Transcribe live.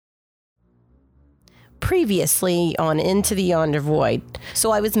previously on Into the Yonder Void.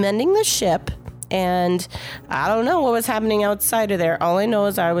 So I was mending the ship, and I don't know what was happening outside of there. All I know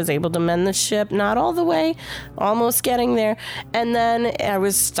is I was able to mend the ship, not all the way, almost getting there. And then I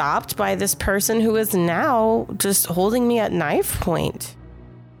was stopped by this person who is now just holding me at knife point.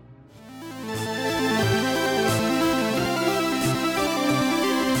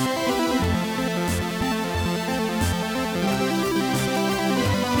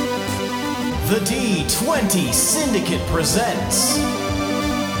 The D20 Syndicate presents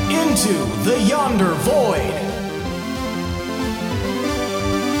Into the Yonder Void.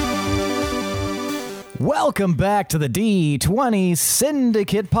 Welcome back to the D20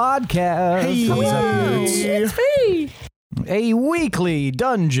 Syndicate podcast. Hey, what's up, nerds? It's me. A weekly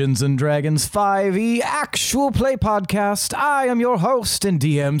Dungeons & Dragons 5e actual play podcast. I am your host and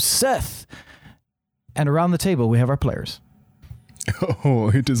DM, Seth. And around the table, we have our players.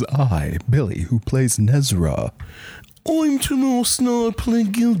 Oh, it is I, Billy, who plays Nezra. I'm Tanosna, I play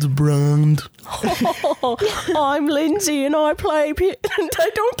Gildebrand. I'm Lindsay and I play I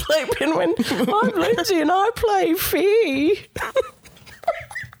don't play Pinwin. I'm Lindsay and I play Fee.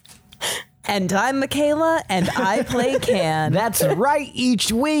 And I'm Michaela, and I play Can. That's right.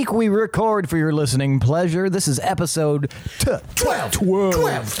 Each week we record for your listening pleasure. This is episode 12. 12.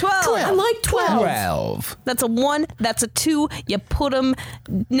 I like 12. 12. That's a 1, that's a 2. You put them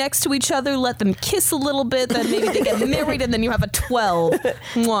next to each other, let them kiss a little bit, then maybe they get married, and then you have a 12.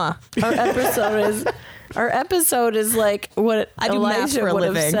 Mwah. Our episode is like what I do math Elijah for a would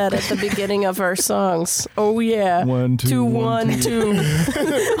have living. said at the beginning of our songs. Oh yeah. 1, 2, 2, 1, 1, 2.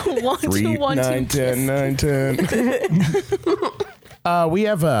 1, 2, 1, 2. 9, 10, 9, 10. We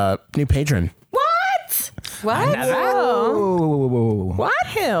have a new patron. What? What? Whoa. What?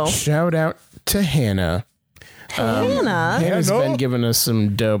 Who? Shout out to Hannah. Hannah? Hannah's been giving us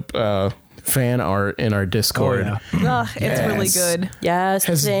some dope fan art in our Discord. Oh, yeah. Ugh, it's really good. Yes.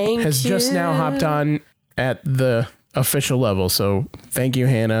 Has just now hopped on at the official level. So thank you,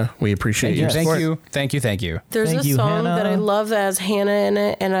 Hannah. We appreciate your support. Thank you. There's Thank a you, song Hannah. that I love that has Hannah in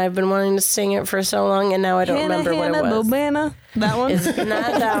it, and I've been wanting to sing it for so long, and now I don't remember what it was. Bobana. That one? It's not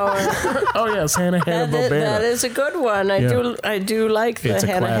that one. Oh yes, Hannah Bobana. That is a good one. I do like the It's a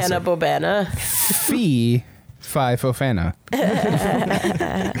Hannah classic. Bobana. Fee Phi Fofana.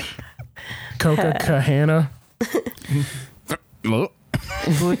 Coca Kahana.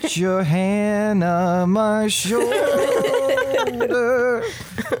 Put your hand on my shoulder.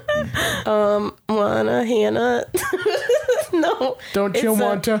 Wanna Hannah? No. Don't you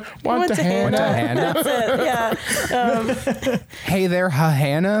want to Hannah? Hannah. That's it. Yeah. Hey there,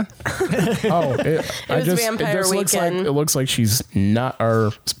 Hannah. Oh, it was Vampire just Weekend. looks like she's not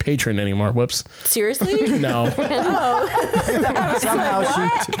our patron anymore. Whoops. Seriously? No. Somehow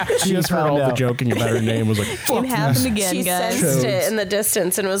She just heard all the joke and you better name was like, fuck It happened again, She guys. sensed it in the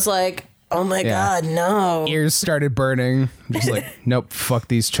distance and was like, oh my God, no. Ears started burning. Just like, nope, fuck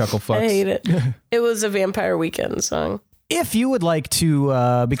these chuckle fucks. I hate it. It was a Vampire Weekend song. If you would like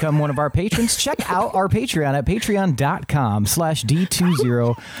to become one of our patrons, check out our Patreon at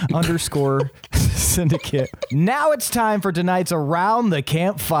patreon.com/D20_syndicate. Now it's time for tonight's Around the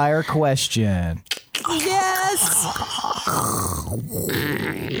Campfire question. Yes!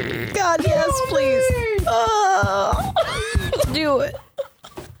 God, yes, please. Do it.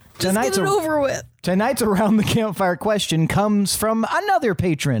 Just get it over with. Tonight's Around the Campfire question comes from another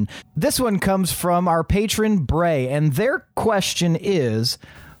patron. This one comes from our patron, Bray, and their question is,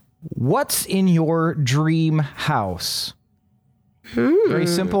 what's in your dream house? Very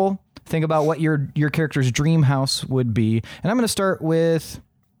simple. Think about what your character's dream house would be. And I'm going to start with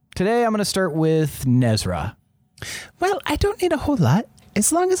Nezra. Well, I don't need a whole lot.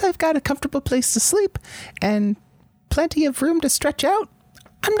 As long as I've got a comfortable place to sleep and plenty of room to stretch out,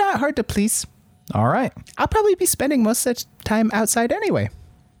 I'm not hard to please. All right. I'll probably be spending most of the time outside anyway.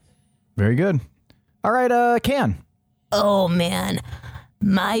 Very good. All right, Can. Oh man,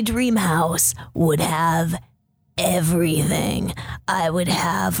 my dream house would have everything. I would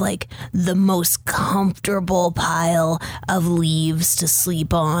have like the most comfortable pile of leaves to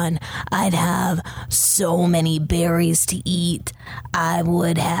sleep on. I'd have so many berries to eat. I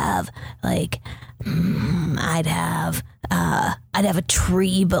would have like I'd have a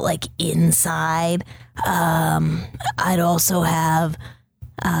tree, but like inside. I'd also have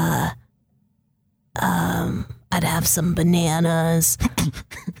I'd have some bananas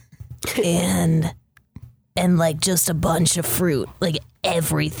and like just a bunch of fruit, like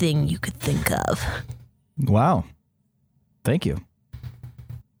everything you could think of. Wow. Thank you.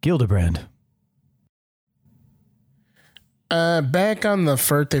 Gildebrand. Back on the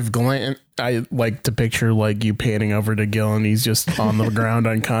furtive I like to picture like you panning over to Gil and he's just on the ground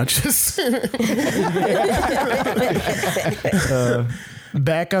unconscious.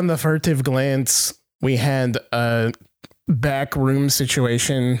 Back on the furtive glance, we had a back room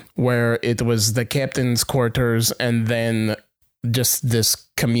situation where it was the captain's quarters and then just this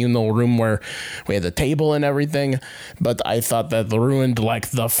communal room where we had the table and everything, but I thought that ruined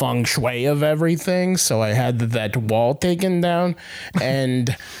like the feng shui of everything, so I had that wall taken down,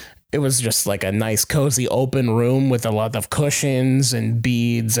 and it was just like a nice cozy open room with a lot of cushions and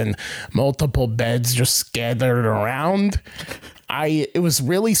beads and multiple beds just scattered around. It was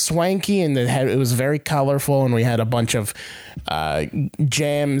really swanky, and it was very colorful, and we had a bunch of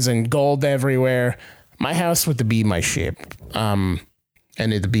gems and gold everywhere. My house would be my ship, and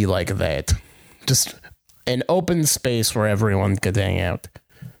it'd be like that. Just an open space where everyone could hang out.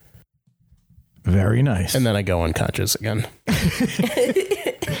 Very nice. And then I go unconscious again.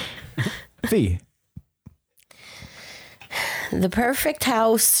 Fee. The perfect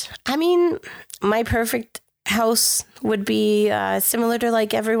house. I mean, my perfect house would be similar to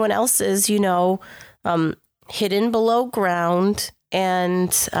like everyone else's, you know, hidden below ground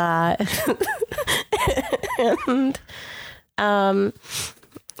and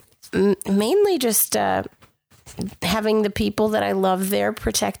mainly just having the people that I love there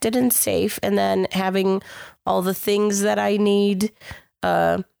protected and safe, and then having all the things that I need.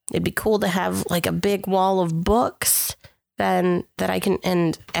 It'd be cool to have like a big wall of books then that I can,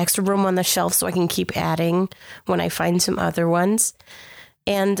 and extra room on the shelf so I can keep adding when I find some other ones.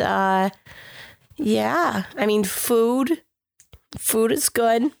 And yeah, I mean, food is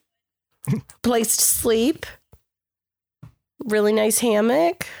good. Place to sleep. Really nice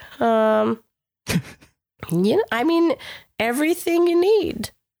hammock. You know, I mean, everything you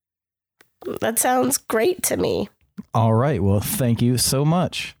need. That sounds great to me. All right. Well, thank you so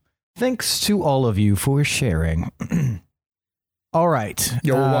much. Thanks to all of you for sharing. All right.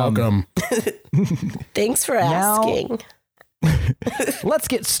 You're welcome. Thanks for asking. Let's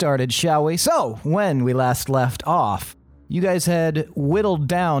get started, shall we? So, when we last left off, you guys had whittled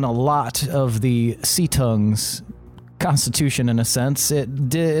down a lot of the Sea Tongue's constitution, in a sense. It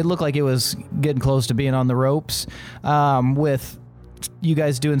looked like it was getting close to being on the ropes, with you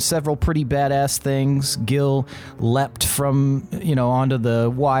guys doing several pretty badass things. Gil leapt from, onto the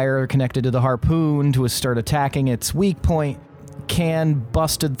wire connected to the harpoon to start attacking its weak point. Can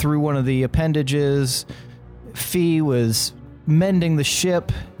busted through one of the appendages. Fee was mending the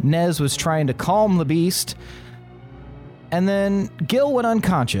ship. Nez was trying to calm the beast. And then Gil went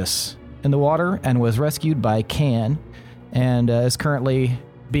unconscious in the water and was rescued by Can, and is currently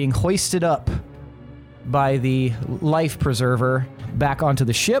being hoisted up by the life preserver back onto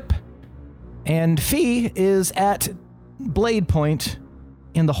the ship. And Fee is at blade point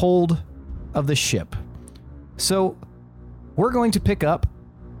in the hold of the ship. So we're going to pick up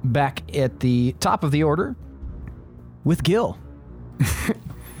back at the top of the order with Gil.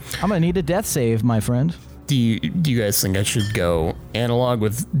 I'm going to need a death save, my friend. Do you guys think I should go analog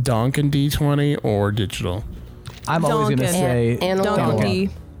with Donk and D20 or digital? I'm always going to say analog. Donkey.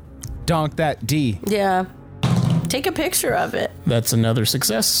 Donk that D. Yeah. Take a picture of it. That's another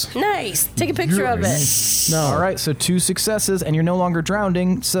success. Nice. Take a picture of it. No. All right, so 2 successes, and you're no longer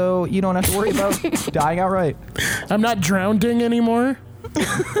drowning, so you don't have to worry about dying outright. I'm not drowning anymore.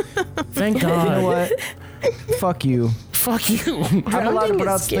 Thank God. You know what? Fuck you. Fuck you. I'm allowed to Drowning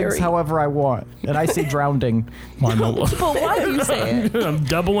pronounce is things scary. however I want, and I say drowning. But why do you say it? I'm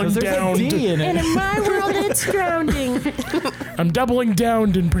doubling There's down. a D in And it. in my world, it's drowning. I'm doubling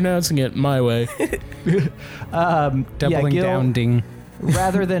down and pronouncing it my way. Doubling Gil, down ding.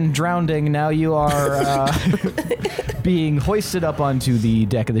 Rather than drowning, now you are being hoisted up onto the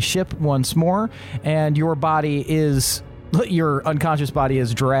deck of the ship once more, and your unconscious body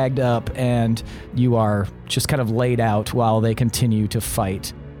is dragged up, and you are just kind of laid out while they continue to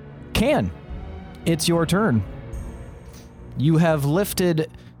fight. Can, it's your turn. You have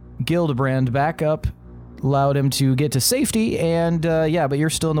lifted Gildebrand back up, allowed him to get to safety, and but you're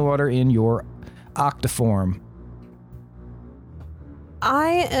still in the water in your octoform.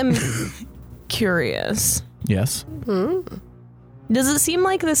 I am curious. Yes. Does it seem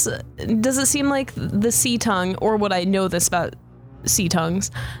like the sea tongue, or would I know this about sea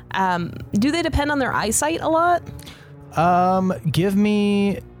tongues? Do they depend on their eyesight a lot? Give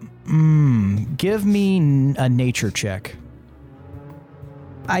me a nature check.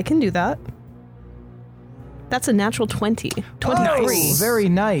 I can do that. That's a natural 20. 23. Oh, very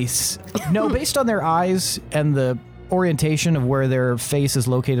nice. No, based on their eyes and the orientation of where their face is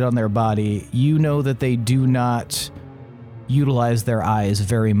located on their body, you know that they do not utilize their eyes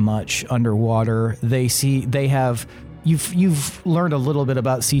very much underwater. You've learned a little bit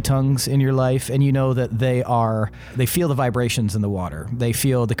about sea tongues in your life, and you know that they feel the vibrations in the water. They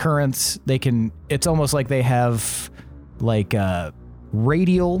feel the currents. It's almost like they have like a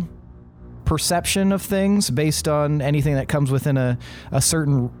radial perception of things based on anything that comes within a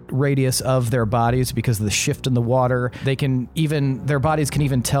certain radius of their bodies because of the shift in the water. Their bodies can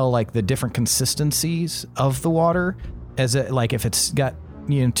even tell like the different consistencies of the water like if it's got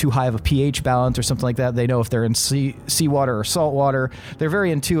too high of a pH balance or something like that. They know if they're in seawater or salt water. They're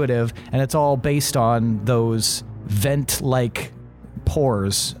very intuitive, and it's all based on those vent-like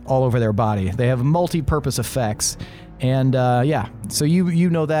pores all over their body. They have multi-purpose effects, and so you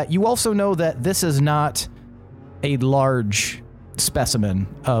know that. You also know that this is not a large specimen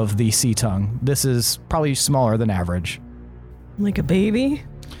of the sea tongue. This is probably smaller than average. Like a baby?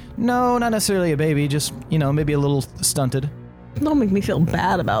 No, not necessarily a baby, just, maybe a little stunted. Don't make me feel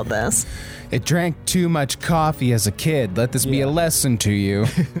bad about this. It drank too much coffee as a kid. Let this be a lesson to you.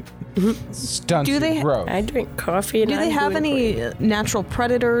 Stunts Do they- growth. I drink coffee. And Do they I'm have doing any great. natural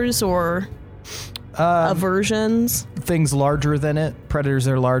predators or aversions? Things larger than it, predators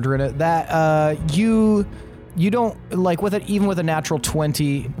that are larger in it. That you don't like with it. Even with a natural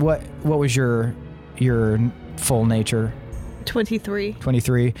 20, what was your full nature? 23.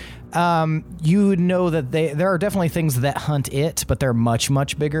 23. You know that there are definitely things that hunt it, but they're much,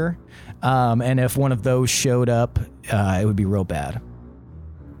 much bigger. And if one of those showed up, it would be real bad.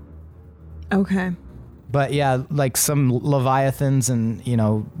 Okay. But yeah, like some leviathans and,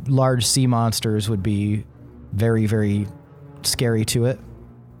 large sea monsters would be very, very scary to it.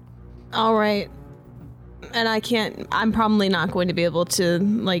 All right. And I'm probably not going to be able to,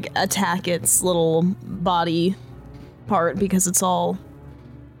 like, attack its little body part because it's all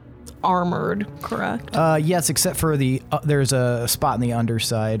armored, correct? Yes, except for there's a spot in the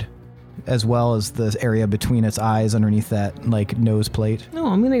underside, as well as the area between its eyes underneath that, like, nose plate. Oh,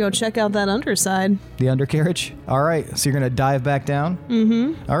 I'm going to go check out that underside. The undercarriage? All right, so you're going to dive back down?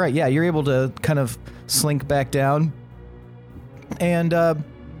 Mm-hmm. All right, yeah, you're able to kind of slink back down. And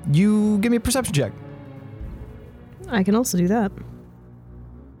you give me a perception check. I can also do that.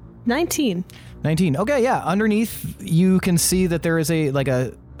 19. 19. Okay, yeah. Underneath, you can see that there is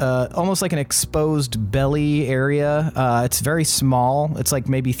almost like an exposed belly area. It's very small. It's like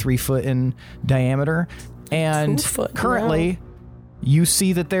maybe 3 foot in diameter. And 2 foot, currently, you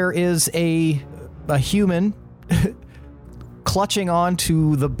see that there is a human clutching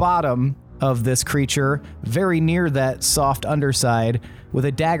onto the bottom of this creature, very near that soft underside, with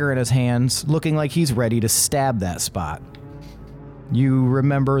a dagger in his hands, looking like he's ready to stab that spot. You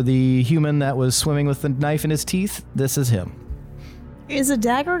remember the human that was swimming with the knife in his teeth? This is him. Is a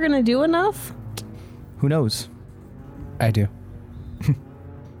dagger going to do enough? Who knows? I do.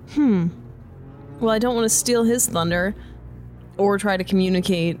 Well, I don't want to steal his thunder or try to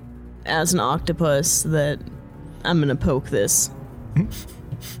communicate as an octopus that I'm going to poke this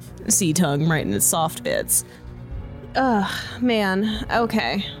sea tongue right in its soft bits. Ugh, man.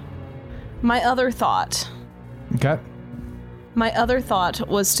 Okay. My other thought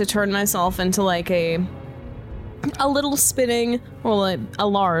was to turn myself into like a little spinning, or like a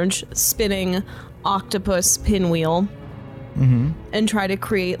large spinning octopus pinwheel, and try to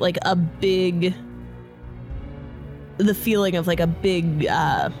create like the feeling of like a big,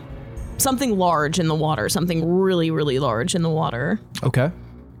 something large in the water, something really, really large in the water. Okay.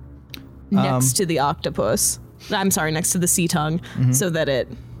 Next to the octopus. I'm sorry, next to the sea tongue, so that it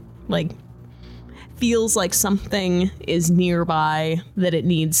like feels like something is nearby that it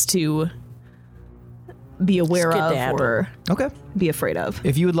needs to be aware of or be afraid of.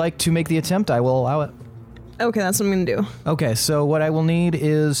 If you would like to make the attempt, I will allow it. Okay, that's what I'm going to do. Okay, so what I will need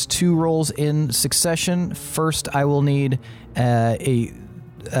is 2 rolls in succession. First, I will need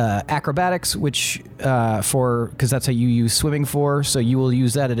acrobatics, which because that's how you use swimming for, so you will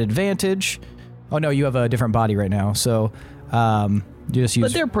use that at advantage. Oh no, you have a different body right now, so you just use.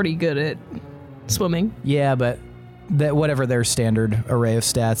 But they're pretty good at swimming. Yeah, but that whatever their standard array of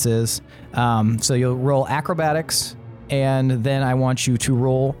stats is. So you'll roll acrobatics, and then I want you to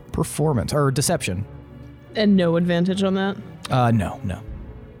roll performance or deception. And no advantage on that? No.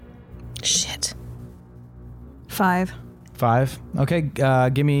 Shit. 5. 5. Okay,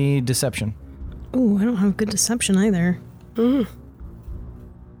 give me deception. Ooh, I don't have good deception either.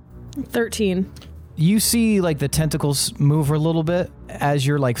 13. You see like the tentacles move a little bit as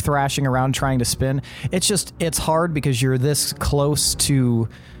you're like thrashing around trying to spin. It's hard because you're this close to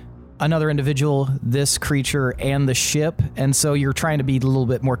another individual, this creature, and the ship, and so you're trying to be a little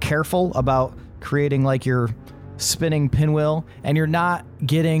bit more careful about creating like your spinning pinwheel, and you're not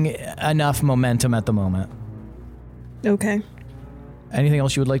getting enough momentum at the moment. Okay. Anything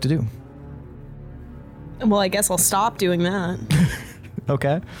else you would like to do? Well, I guess I'll stop doing that.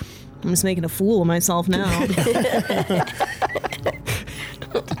 Okay. I'm just making a fool of myself now.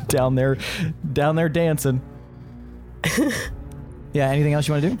 Down there dancing. Yeah, anything else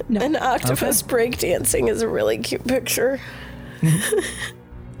you want to do? An octopus breakdancing is a really cute picture.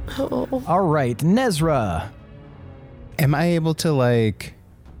 Oh. All right, Nezra. Am I able to, like...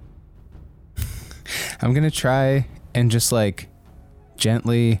 I'm going to try and just, like,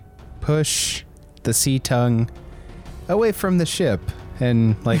 gently push the sea tongue away from the ship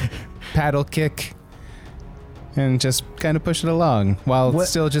and, like, paddle kick and just kind of push it along while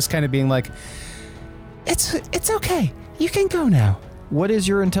still just kind of being like, it's okay. You can go now. What is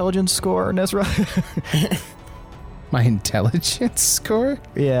your intelligence score, Nezra? My intelligence score?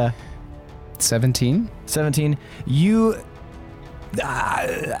 Yeah. 17? 17.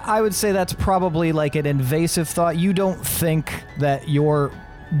 I would say that's probably like an invasive thought. You don't think that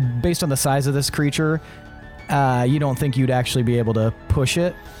based on the size of this creature, you don't think you'd actually be able to push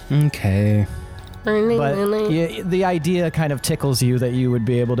it. Okay. But the idea kind of tickles you that you would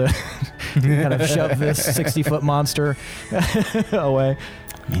be able to kind of shove this 60-foot monster away.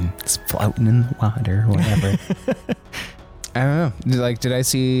 I mean, it's floating in the water, whatever. I don't know. Like, did I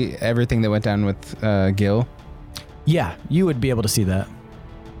see everything that went down with Gil? Yeah, you would be able to see that.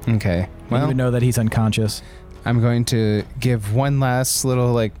 Okay. Well, you would know that he's unconscious. I'm going to give one last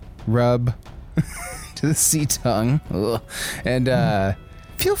little, like, rub to the sea tongue. Ugh. And,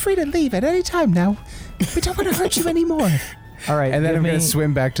 feel free to leave at any time now. We don't want to hurt you anymore. All right. And then I'm going to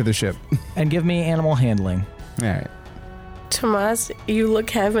swim back to the ship. And give me animal handling. All right. Tomas, you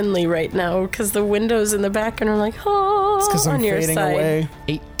look heavenly right now because the windows in the background are like, oh, It's because I'm on your fading side. away.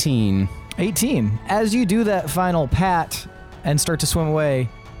 18. 18. As you do that final pat and start to swim away,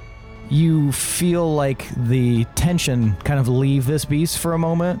 you feel like the tension kind of leave this beast for a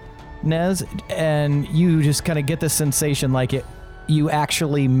moment, Nez, and you just kind of get this sensation like you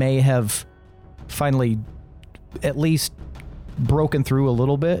actually may have finally at least broken through a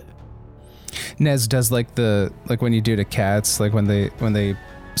little bit. Nez does like when you do to cats, like when they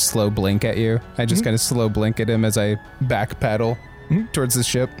slow blink at you. I just kind of slow blink at him as I back paddle towards the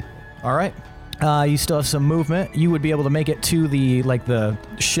ship. All right. You still have some movement. You would be able to make it to the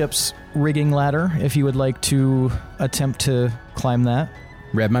ship's rigging ladder if you would like to attempt to climb that.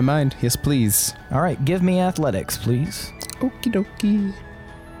 Read my mind. Yes, please. All right. Give me athletics, please. Okie dokie.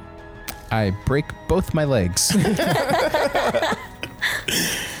 I break both my legs.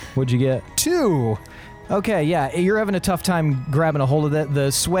 What'd you get? 2. Okay, yeah, you're having a tough time grabbing a hold of it.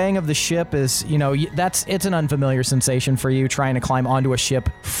 The swaying of the ship is, it's an unfamiliar sensation for you trying to climb onto a ship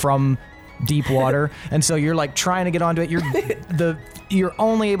from deep water. And so you're like trying to get onto it. You're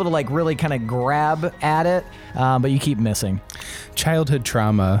only able to like really kind of grab at it, but you keep missing. Childhood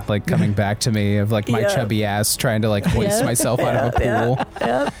trauma, like coming back to me of like my chubby ass trying to like hoist myself out of a pool.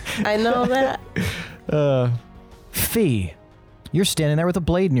 Yep, I know that. Fee, you're standing there with a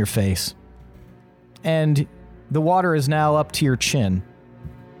blade in your face. And the water is now up to your chin.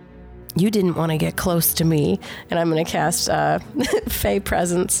 You didn't want to get close to me, and I'm going to cast Fey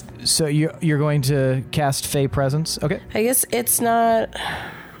Presence. So you're going to cast Fey Presence? Okay. I guess it's not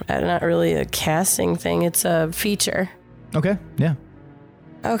really a casting thing. It's a feature. Okay, yeah.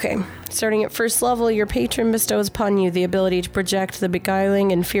 Okay. Starting at first level, your patron bestows upon you the ability to project the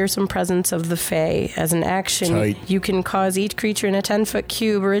beguiling and fearsome presence of the Fae. As an action, you can cause each creature in a 10-foot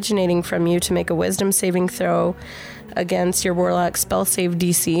cube originating from you to make a wisdom saving throw against your warlock spell save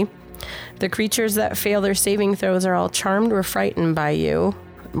DC. The creatures that fail their saving throws are all charmed or frightened by you,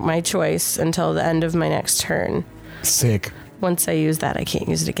 my choice, until the end of my next turn. Sick. Once I use that, I can't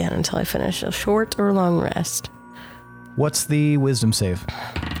use it again until I finish a short or long rest. What's the wisdom save?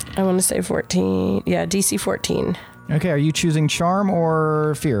 I want to say 14. Yeah, DC 14. Okay, are you choosing charm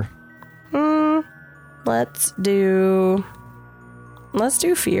or fear? Let's do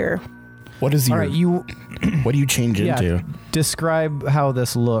fear. What is your... All right, what do you change into? Describe how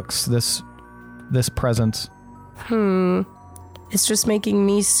this looks, this presence. It's just making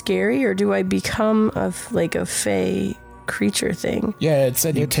me scary, or do I become a Fey creature thing? Yeah, it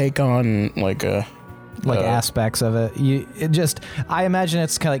said you take on like a... aspects of it. I imagine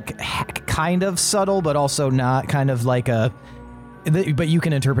it's kind of subtle, but also not, kind of like but you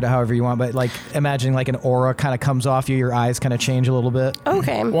can interpret it however you want, but like imagining like an aura kind of comes off you, your eyes kind of change a little bit.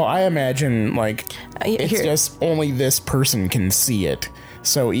 Okay. Well, I imagine like it's just only this person can see it.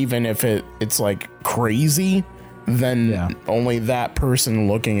 So even if it's like crazy, then only that person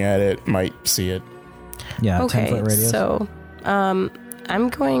looking at it might see it. Yeah, Okay, 10-foot radius. so I'm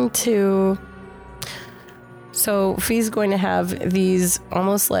going to... So Fee's going to have these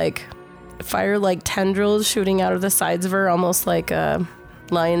almost like fire-like tendrils shooting out of the sides of her, almost like a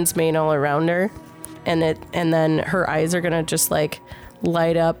lion's mane all around her. And then her eyes are going to just like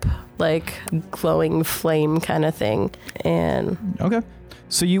light up like glowing flame kind of thing. And Okay.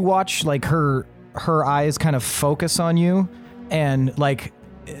 So you watch like her eyes kind of focus on you, and like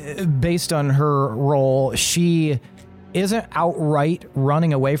based on her role, she isn't outright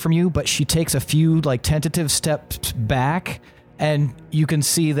running away from you, but she takes a few like tentative steps back, and you can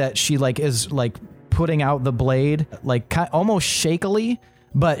see that she like is like putting out the blade like almost shakily,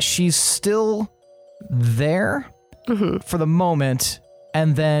 but she's still there for the moment,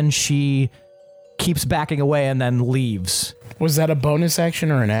 and then she keeps backing away and then leaves. Was that a bonus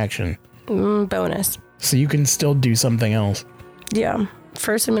action or an action? Bonus. So you can still do something else. Yeah.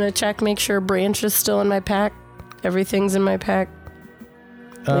 First, I'm going to check, make sure Branch is still in my pack. Everything's in my pack.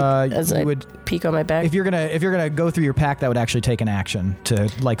 As I would peek on my back. if you're gonna go through your pack, that would actually take an action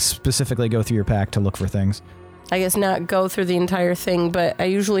to like specifically go through your pack to look for things. I guess not go through the entire thing, but I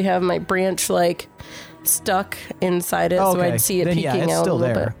usually have my branch like stuck inside it, so Okay. I'd see it Then, peeking yeah, it's out still a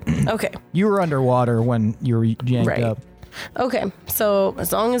little there. bit. Okay. You were underwater when you were yanked Right. up. Okay. So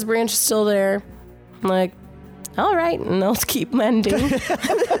as long as Branch is still there, I'm like, all right, and I'll keep mending.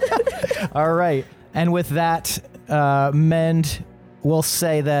 All right. And with that, Mend will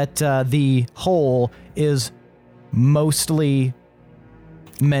say that the hole is mostly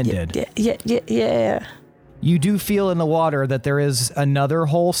mended. Yeah. You do feel in the water that there is another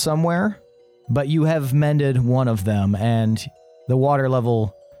hole somewhere, but you have mended one of them, and the water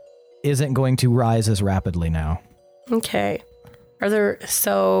level isn't going to rise as rapidly now. Okay.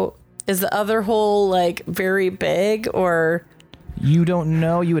 So is the other hole like very big, or? You don't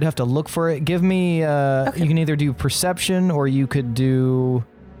know. You would have to look for it. Give me, you can either do perception or you could do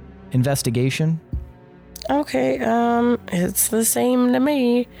investigation. Okay, it's the same to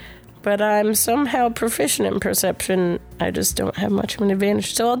me, but I'm somehow proficient in perception. I just don't have much of an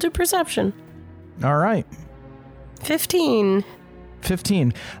advantage, so I'll do perception. All right. 15.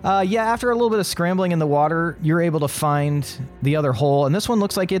 15. Yeah, after a little bit of scrambling in the water, you're able to find the other hole, and this one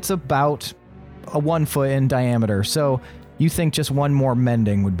looks like it's about 1 foot in diameter, so you think just one more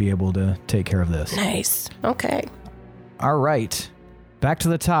mending would be able to take care of this. Nice. Okay. All right. Back to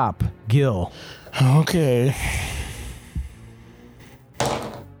the top. Gil. Okay.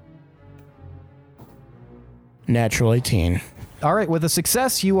 Natural 18. All right, with a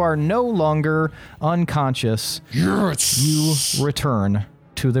success, you are no longer unconscious. Yes. You return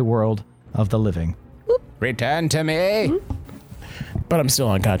to the world of the living. Return to me. But I'm still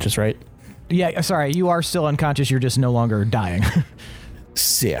unconscious, right? Yeah, sorry, you are still unconscious. You're just no longer dying.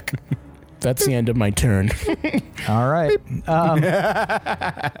 Sick. That's the end of my turn. All right.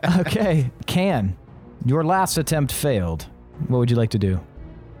 Okay, Can. Your last attempt failed. What would you like to do?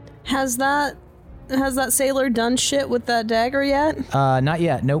 Has that sailor done shit with that dagger yet? Not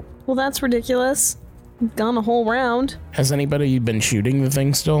yet. Nope. Well, that's ridiculous. Gone a whole round. Has anybody been shooting the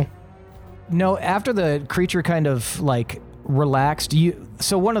thing still? No, after the creature kind of like relaxed,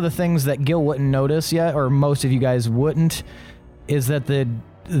 so one of the things that Gil wouldn't notice yet, or most of you guys wouldn't, is that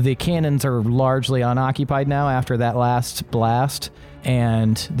the cannons are largely unoccupied now after that last blast,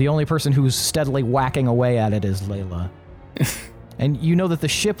 and the only person who's steadily whacking away at it is Layla. And you know that the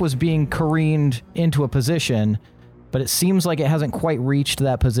ship was being careened into a position, but it seems like it hasn't quite reached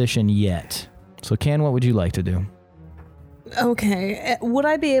that position yet. So, Can, what would you like to do? Okay, would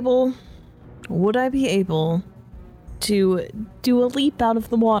I be able to do a leap out of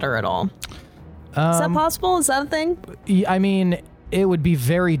the water at all? Is that possible? Is that a thing? I mean, it would be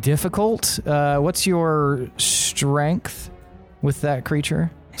very difficult. What's your strength with that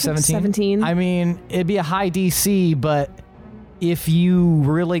creature? 17? 17. I mean, it'd be a high DC, but if you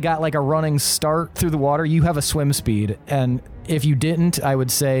really got like a running start through the water, you have a swim speed. And if you didn't, I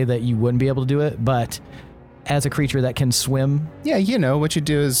would say that you wouldn't be able to do it. But as a creature that can swim... Yeah, you know, what you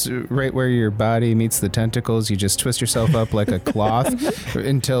do is right where your body meets the tentacles, you just twist yourself up like a cloth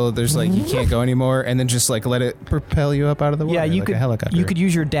until there's like, you can't go anymore, and then just like let it propel you up out of the water like a helicopter. You could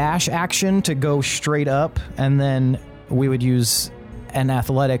use your dash action to go straight up, and then we would use an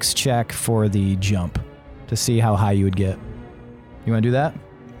athletics check for the jump to see how high you would get. You want to do that?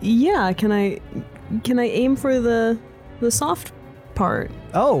 Yeah, can I aim for the soft part?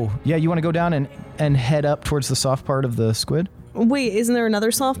 Oh, yeah, you want to go down and head up towards the soft part of the squid? Wait, isn't there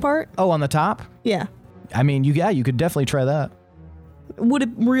another soft part? Oh, on the top? Yeah. I mean, you could definitely try that. Would it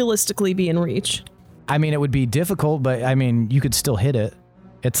realistically be in reach? I mean, it would be difficult, but I mean, you could still hit it.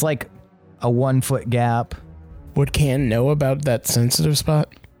 It's like a 1 foot gap. Would Can know about that sensitive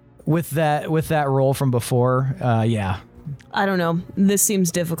spot? With that roll from before, yeah. I don't know. This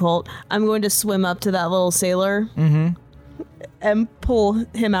seems difficult. I'm going to swim up to that little sailor and pull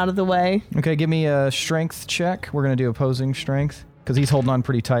him out of the way. Okay, give me a strength check. We're going to do opposing strength because he's holding on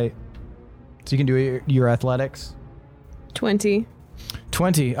pretty tight. So you can do your athletics. 20.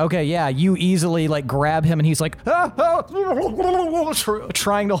 20. Okay, yeah, you easily like grab him and he's like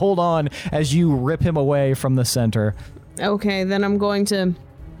trying to hold on as you rip him away from the center. Okay, then I'm going to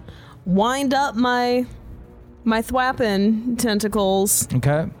wind up my thwapping tentacles.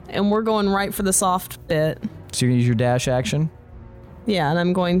 Okay. And we're going right for the soft bit. So you're going to use your dash action? Yeah, and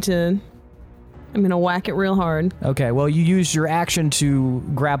I'm going to whack it real hard. Okay, well, you use your action to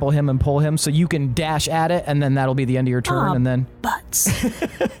grapple him and pull him, so you can dash at it, and then that'll be the end of your turn, and then... Butts.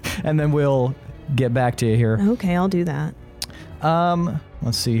 And then we'll get back to you here. Okay, I'll do that.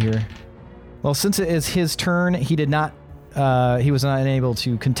 Let's see here. Well, since it is his turn, he was not able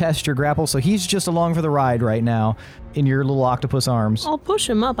to contest your grapple, so he's just along for the ride right now in your little octopus arms. I'll push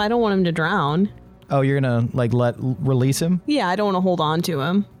him up. I don't want him to drown. Oh, you're gonna, like, release him? Yeah, I don't want to hold on to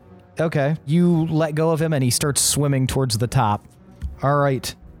him. Okay. You let go of him, and he starts swimming towards the top. All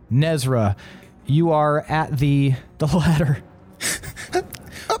right. Nezra, you are at the ladder.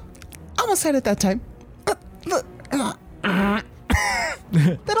 Almost had it that time.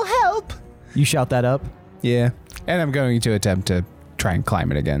 That'll help. You shout that up? Yeah. And I'm going to attempt to try and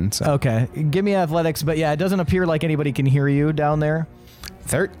climb it again. So. Okay. Give me athletics, but yeah, it doesn't appear like anybody can hear you down there.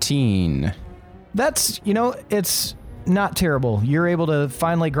 13. That's, it's not terrible. You're able to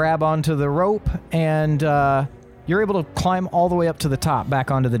finally grab onto the rope, and you're able to climb all the way up to the top,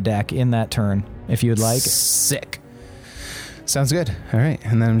 back onto the deck in that turn, if you would like. Sick. Sounds good. All right.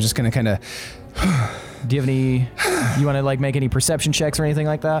 And then I'm just going to kind of... Do you have any... You want to, like, make any perception checks or anything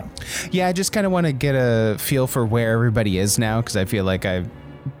like that? Yeah, I just kind of want to get a feel for where everybody is now, because I feel like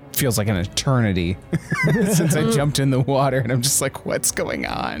feels like an eternity since I jumped in the water, and I'm just like, what's going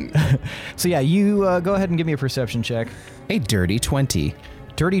on? So yeah, you go ahead and give me a perception check. A dirty 20.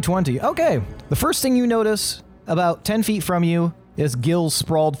 Dirty 20. Okay. The first thing you notice about 10 feet from you is Gil's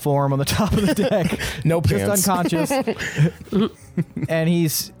sprawled form on the top of the deck. No just pants. Unconscious. And he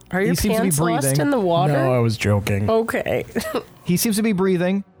seems to be breathing. Lost in the water? No, I was joking. Okay. He seems to be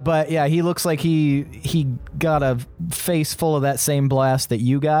breathing, but yeah, he looks like he got a face full of that same blast that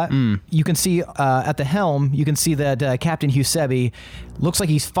you got. You can see at the helm, you can see that Captain Husebi looks like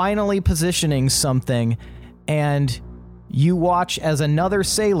he's finally positioning something, and you watch as another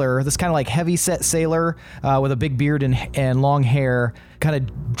sailor, this kind of like heavy-set sailor with a big beard and long hair, kind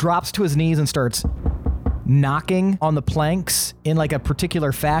of drops to his knees and starts knocking on the planks in like a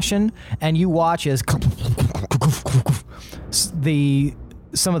particular fashion, and you watch as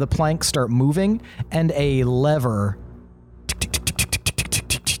some of the planks start moving, and a lever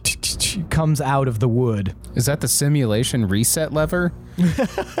comes out of the wood. Is that the simulation reset lever?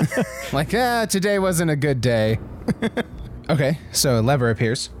 Like, today wasn't a good day. Okay, so a lever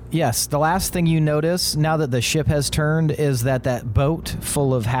appears. Yes, the last thing you notice, now that the ship has turned, is that boat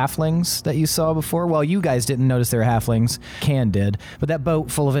full of halflings that you saw before, well, you guys didn't notice they were halflings, Can did, but that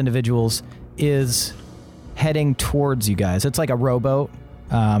boat full of individuals is heading towards you guys. It's like a rowboat,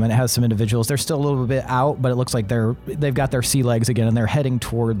 and it has some individuals. They're still a little bit out, but it looks like they've got their sea legs again, and they're heading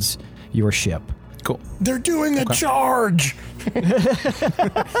towards your ship. Cool. They're doing a charge.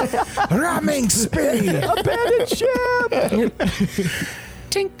 Ramming speed. Abandoned ship!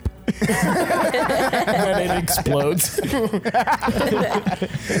 Tink. And it explodes.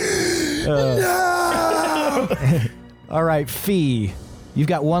 All right, Fee, you've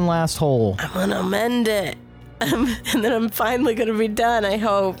got one last hole. I'm going to mend it. And then I'm finally going to be done, I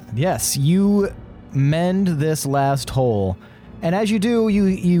hope. Yes, you mend this last hole. And as you do,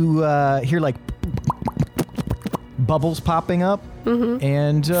 you hear like bubbles popping up. Mm-hmm.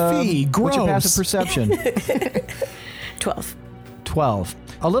 And Fee, what's your gross. passive perception? 12. 12.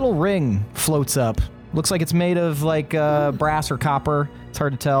 A little ring floats up. Looks like it's made of like brass or copper. It's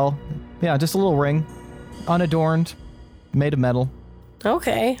hard to tell. Yeah, just a little ring. Unadorned. Made of metal.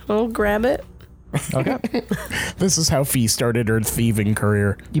 Okay, I'll grab it. Okay. This is how Fee started her thieving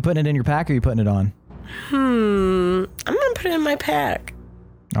career. You putting it in your pack or you putting it on? I'm gonna put it in my pack.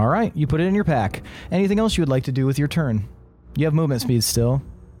 All right, you put it in your pack. Anything else you would like to do with your turn? You have movement speed still,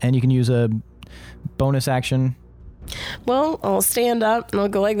 and you can use a bonus action. Well, I'll stand up and I'll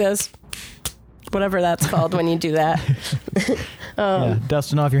go like this. Whatever that's called when you do that. Yeah,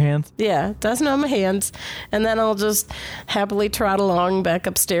 dusting off your hands. Yeah, dusting on my hands. And then I'll just happily trot along back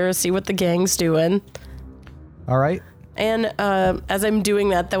upstairs, see what the gang's doing. All right. And as I'm doing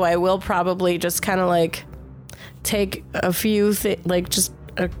that, though, I will probably just kind of like take a few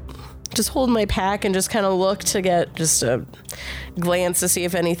just hold my pack and just kind of look to get just a glance to see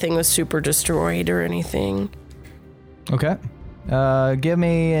if anything was super destroyed or anything. Okay. Give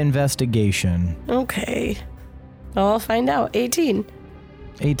me investigation. Okay. I'll find out. 18.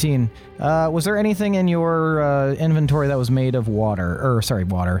 18. Was there anything in your inventory that was made of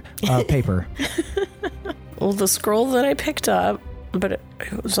paper? Well, the scroll that I picked up, but it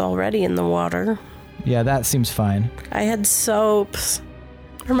was already in the water. Yeah, that seems fine. I had soaps.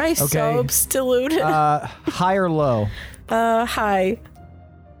 Are my soaps diluted? High or low? High.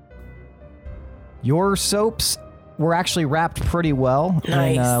 Your soaps were actually wrapped pretty well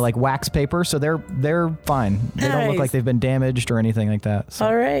Nice. in like wax paper, so they're fine. They don't look Nice. like they've been damaged or anything like that. So.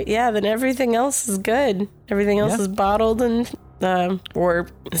 All right. Yeah, then everything else is good. Everything else is bottled and or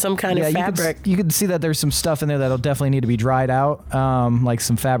some kind of fabric. You could see that there's some stuff in there that'll definitely need to be dried out, like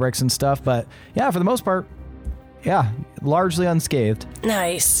some fabrics and stuff. But yeah, for the most part, yeah, largely unscathed.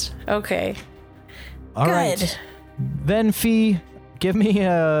 Nice. Okay. All right. Good. Then Fee, give me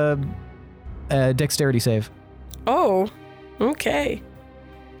a dexterity save. Oh, okay.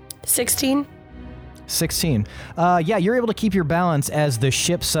 16. 16. Yeah, you're able to keep your balance as the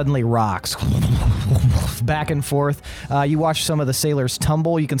ship suddenly rocks back and forth. You watch some of the sailors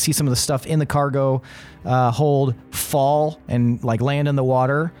tumble. You can see some of the stuff in the cargo hold fall and like land in the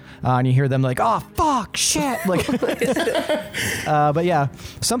water. And you hear them like, oh, fuck, shit. Like, but yeah,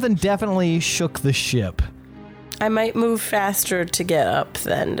 something definitely shook the ship. I might move faster to get up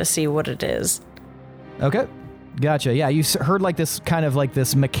then to see what it is. Okay. Gotcha. Yeah, you heard like this kind of like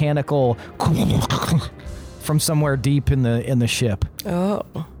this mechanical from somewhere deep in the ship. Oh.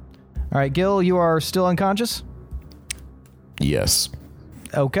 All right, Gil, you are still unconscious? Yes.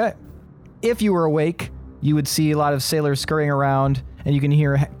 Okay. If you were awake, you would see a lot of sailors scurrying around, and you can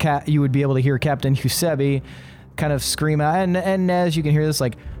hear you would be able to hear Captain Husebi kind of scream out, and as you can hear this,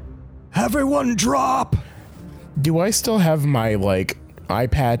 like, everyone drop! Do I still have my like eye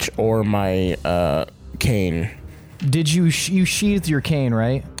patch or my cane? Did you sheathed your cane,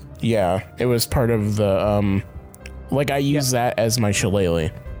 right? Yeah, it was part of the I use that as my shillelagh.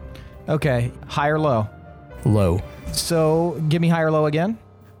 Okay, high or low? Low. So give me high or low again.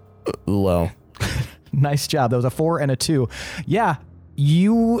 Low. Nice job. That was a 4 and a 2. Yeah,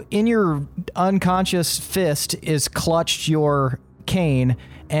 you in your unconscious fist is clutched your cane,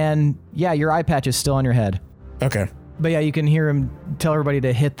 and yeah, your eye patch is still on your head. Okay. But yeah, you can hear him tell everybody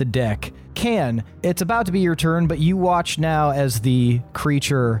to hit the deck. It's about to be your turn, but you watch now as the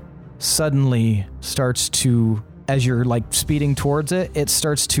creature suddenly starts to, as you're like speeding towards it, it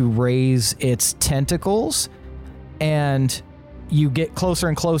starts to raise its tentacles, and you get closer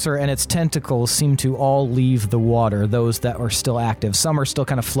and closer, and its tentacles seem to all leave the water, those that are still active. Some are still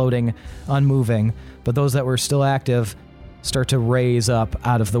kind of floating, unmoving, but those that were still active start to raise up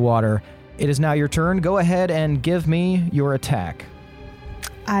out of the water. It is now your turn. Go ahead and give me your attack.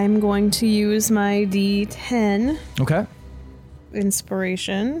 I'm going to use my D10 Okay.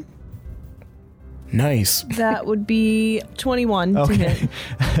 inspiration. Nice. That would be 21 to hit.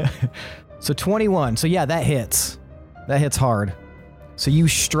 So 21. So yeah, that hits. That hits hard. So you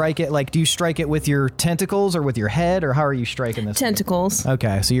strike it, like, do you strike it with your tentacles or with your head, or how are you striking this? Tentacles.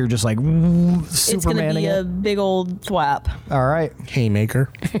 Okay, so you're just like It's going to Supermaning be it. a big old thwap. All right.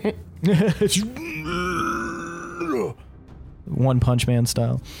 Haymaker. One Punch Man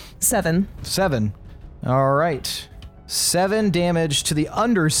style. 7. 7. All right. 7 damage to the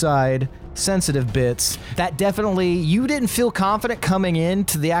underside sensitive bits. That definitely, you didn't feel confident coming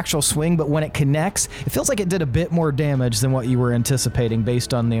into the actual swing, but when it connects, it feels like it did a bit more damage than what you were anticipating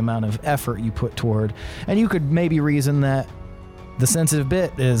based on the amount of effort you put toward. And you could maybe reason that the sensitive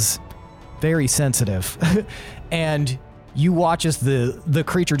bit is very sensitive. And you watch as the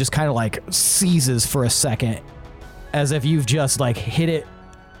creature just kind of like seizes for a second, as if you've just like hit it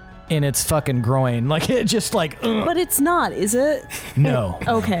in its fucking groin. Like it just like, ugh. But it's not, is it? No.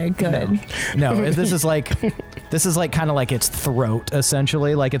 Okay, good. No, this is like kind of like its throat,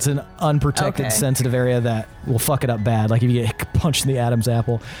 essentially. Like it's an unprotected, Okay. sensitive area that will fuck it up bad. Like if you get punched in the Adam's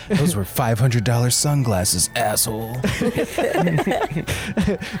apple. Those were $500 sunglasses, asshole.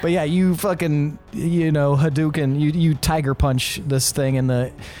 But yeah, you fucking, Hadouken, you tiger punch this thing in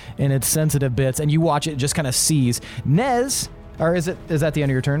its sensitive bits, and you watch it just kind of seize. Nez, or is that the end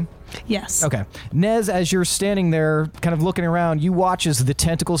of your turn? Yes. Okay. Nez, as you're standing there kind of looking around, you watch as the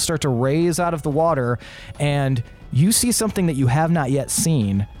tentacles start to raise out of the water, and you see something that you have not yet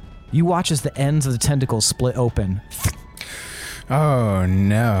seen. You watch as the ends of the tentacles split open. Oh,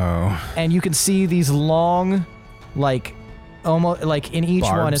 no. And you can see these long, like, almost like in each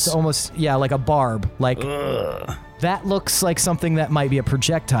one, Barbs. it's almost, like a barb. Like, that looks like something that might be a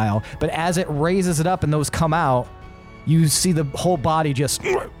projectile. But as it raises it up and those come out, you see the whole body just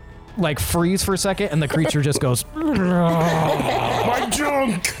like freeze for a second, and the creature just goes, My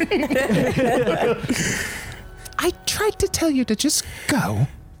junk! I tried to tell you to just go.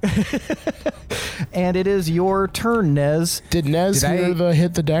 and it is your turn, Nez. Did Nez hear the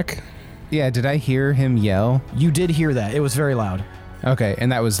hit the deck? Yeah, did I hear him yell? You did hear that. It was very loud. Okay,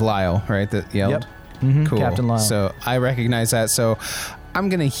 and that was Lyle, right, that yelled? Yep. Mm-hmm. Cool. Captain Lyle. So I recognize that, so I'm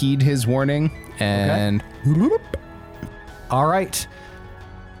going to heed his warning, and All right.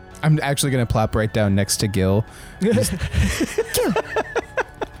 I'm actually going to plop right down next to Gil. Gil,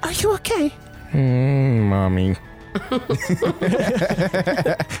 are you okay? Mommy.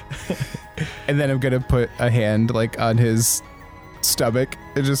 And then I'm going to put a hand, like, on his stomach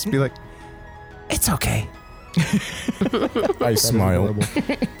and just be like, it's okay. I smile.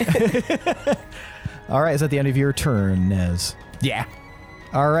 All right. Is that the end of your turn, Nez? Yeah.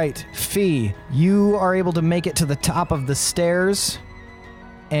 All right. Fee, you are able to make it to the top of the stairs.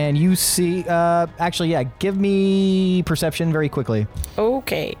 And you see, give me perception very quickly.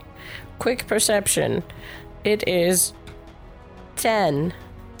 Okay. Quick perception. It is 10.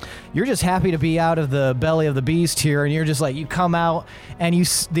 You're just happy to be out of the belly of the beast here, and you're just like, you come out, and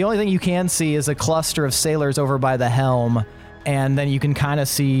the only thing you can see is a cluster of sailors over by the helm, and then you can kind of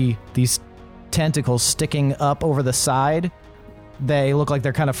see these tentacles sticking up over the side. They look like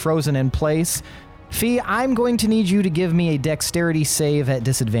they're kind of frozen in place. Fee, I'm going to need you to give me a dexterity save at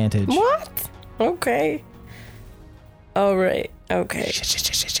disadvantage. What? Okay. All right. Okay.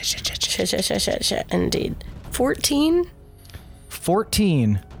 Indeed. 14?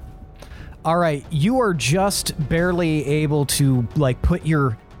 14. All right, you are just barely able to put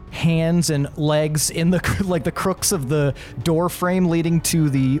your hands and legs in the the crooks of the door frame leading to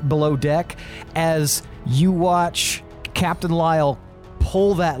the below deck as you watch Captain Lyle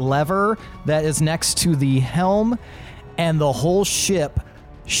pull that lever that is next to the helm, and the whole ship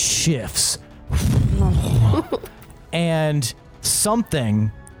shifts. And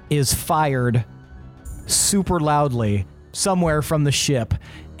something is fired super loudly somewhere from the ship,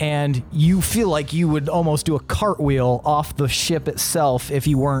 and you feel like you would almost do a cartwheel off the ship itself if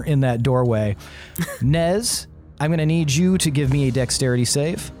you weren't in that doorway. Nez, I'm going to need you to give me a dexterity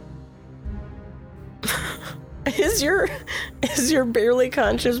save. Is your barely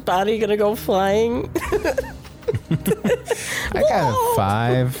conscious body gonna go flying? I got a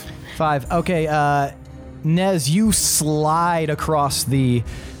 5. 5. Okay, Nez, you slide across the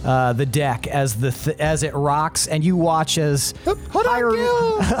deck as it rocks, and you watch as high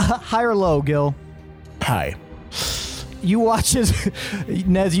or low, Gil. Hi. You watch as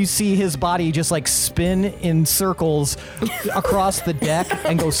Nez, you see his body just spin in circles across the deck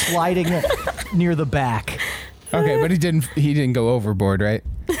and go sliding near the back. Okay, but he didn't go overboard, right?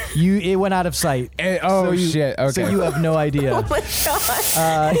 It went out of sight. Shit. Okay. So you have no idea. Oh my gosh.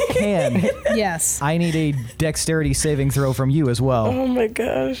 Can Yes. I need a dexterity saving throw from you as well? Oh my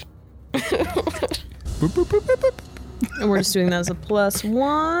gosh. And we're just doing that as a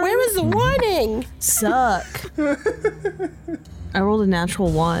 +1. Where was the warning? Suck. I rolled a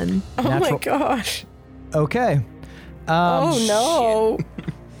natural 1. Oh my Natural- gosh. Okay. Oh no.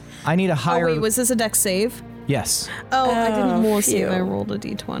 I need a Oh, higher. wait, was this a dex save? Yes. Oh, I didn't roll a phew. save. I rolled a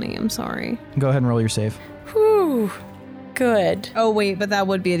d20. I'm sorry. Go ahead and roll your save. Whew. Good. Oh, wait, but that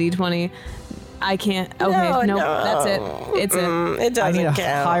would be a d20. I can't. Okay, no, that's it. It's it. It I need doesn't a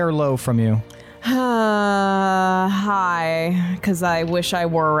count. high or low from you. High, because I wish I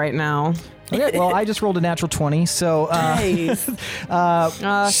were right now. Okay, well, I just rolled a natural 20, so... Nice.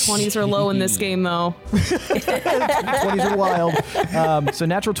 20s are low in this game, though. 20s are wild. So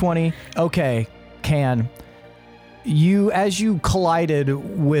natural 20. Okay, Can. As you collided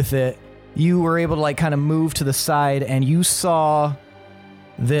with it, you were able to kind of move to the side, and you saw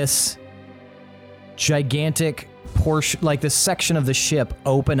this gigantic portion, this section of the ship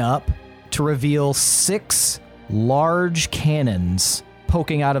open up to reveal 6 large cannons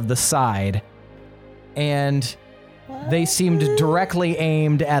poking out of the side, and they seemed directly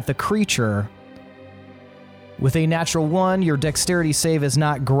aimed at the creature. With a natural 1, your dexterity save is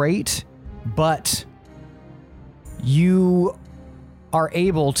not great, but you are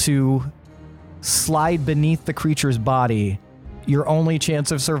able to slide beneath the creature's body, your only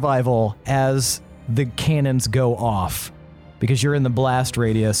chance of survival as the cannons go off, because you're in the blast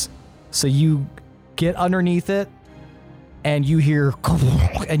radius. So you get underneath it, and you hear,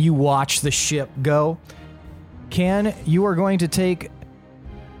 and you watch the ship go. Can, you are going to take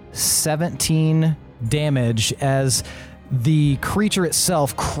 17 damage as the creature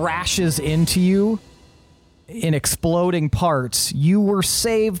itself crashes into you in exploding parts. You were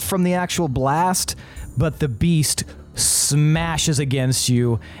saved from the actual blast, but the beast smashes against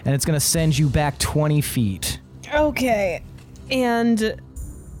you, and it's going to send you back 20 feet. Okay. And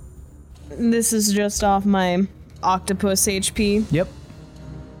this is just off my octopus HP? Yep.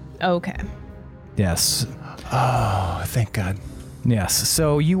 Okay. Yes. Oh, thank God. Yes.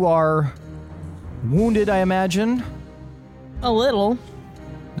 So you are wounded, I imagine. A little.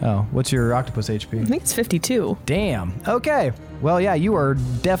 Oh, what's your octopus I HP? think it's 52. Damn. Okay. Well, yeah, you are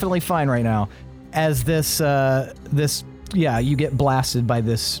definitely fine right now. As you get blasted by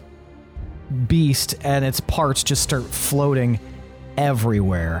this beast, and its parts just start floating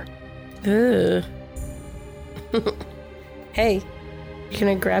everywhere. Ugh. Hey, can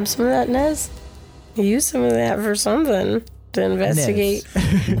I grab some of that, Nez? Use some of that for something to investigate.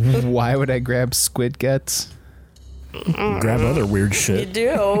 Why would I grab squid guts? Grab other weird You shit.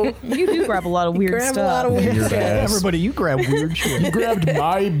 do. You do grab a lot of weird Grab stuff. a lot of weird Weird stuff. ass. Everybody, you grab weird shit. You grabbed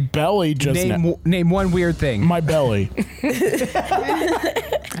my belly just now. Name one weird thing. My belly.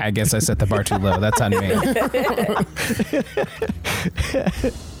 I guess I set the bar too low. That's on me.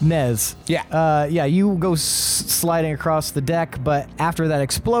 Nez. Yeah. You go sliding across the deck, but after that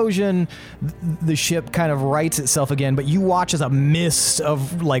explosion, the ship kind of rights itself again, but you watch as a mist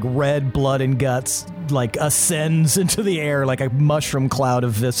of like red blood and guts like ascends into the air like a mushroom cloud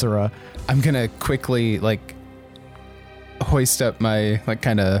of viscera. I'm gonna quickly like hoist up my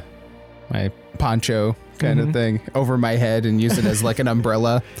my poncho kind of thing over my head and use it as like an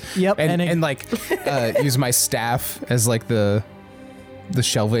umbrella. Yep. And like use my staff as like the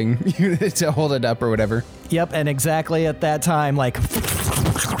shelving unit to hold it up or whatever. Yep, and exactly at that time, like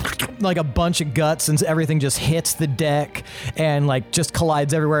a bunch of guts and everything just hits the deck and like just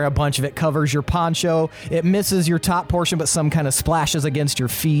collides everywhere. A bunch of it covers your poncho. It misses your top portion, but some kind of splashes against your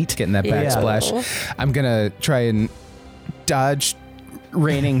feet. Getting that backsplash. I'm gonna try and dodge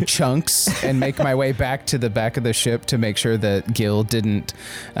raining chunks and make my way back to the back of the ship to make sure that Gil didn't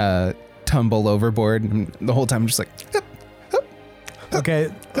tumble overboard. And the whole time I'm just like,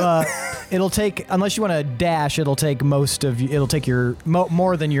 Okay, it'll take, unless you want to dash, it'll take most of you, it'll take your,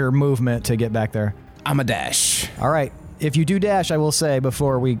 more than your movement to get back there. I'm a dash. All right. If you do dash, I will say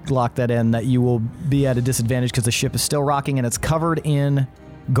before we lock that in that you will be at a disadvantage because the ship is still rocking and it's covered in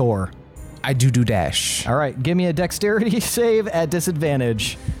gore. I do dash. All right, give me a dexterity save at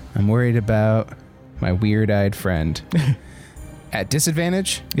disadvantage. I'm worried about my weird-eyed friend. At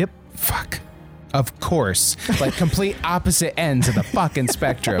disadvantage? Yep. Fuck. Of course. Like complete opposite ends of the fucking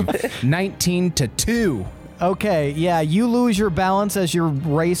spectrum. 19-2. Okay, yeah, you lose your balance as you're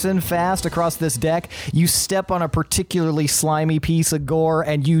racing fast across this deck. You step on a particularly slimy piece of gore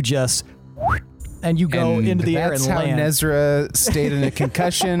and you just... And you go into the air and land. That's how Nezra stayed in a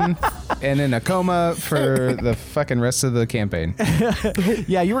concussion and in a coma for the fucking rest of the campaign.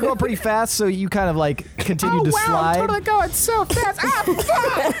 Yeah, you were going pretty fast, so you kind of like continued to slide. I'm totally going so fast.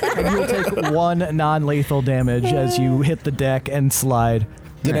 And you'll take 1 non-lethal damage as you hit the deck and slide.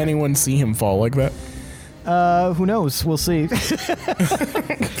 Did anyone see him fall like that? Who knows? We'll see.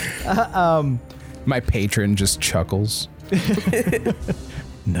 My patron just chuckles.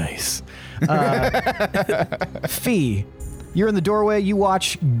 Nice. Fee, you're in the doorway. You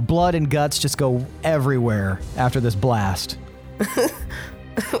watch blood and guts just go everywhere after this blast.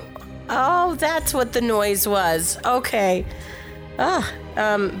 Oh, that's what the noise was. Okay.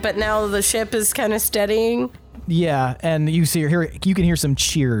 But now the ship is kind of steadying. Yeah, and you can hear some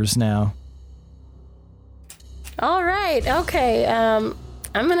cheers now. All right. Okay. I'm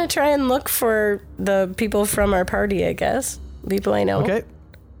gonna try and look for the people from our party. I guess people I know. Okay.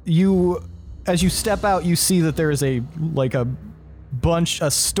 As you step out, you see that there is a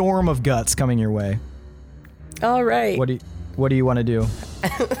storm of guts coming your way. All right. What do you want to do?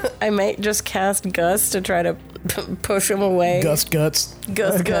 I might just cast Gust to try to push him away. Gust guts.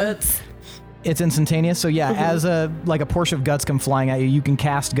 Gust Guts. It's instantaneous, so yeah, as a portion of guts come flying at you, you can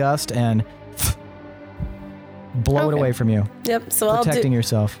cast Gust and blow it away from you. Yep. So protecting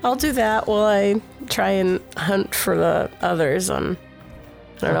yourself. I'll do that while I try and hunt for the others on.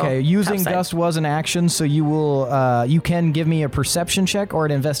 Okay, using outside. Gust was an action, so you will you can give me a perception check or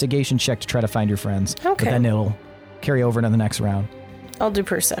an investigation check to try to find your friends. Okay. But then it'll carry over into the next round. I'll do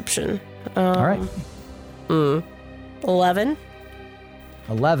perception. All right. 11.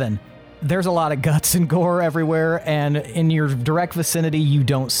 11. There's a lot of guts and gore everywhere, and in your direct vicinity, you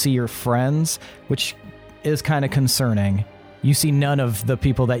don't see your friends, which is kind of concerning. You see none of the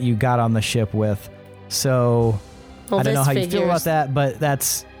people that you got on the ship with, so... Well, I don't know this how you feel about figures- that, but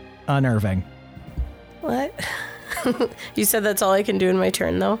that's unnerving. What? You said that's all I can do in my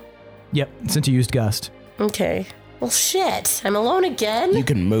turn, though? Yep, since you used Gust. Okay. Well, shit. I'm alone again? You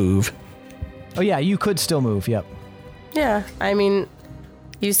can move. Oh, yeah, you could still move, yep. Yeah, I mean,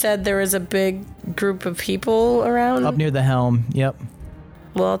 you said there was a big group of people around? Up near the helm, yep.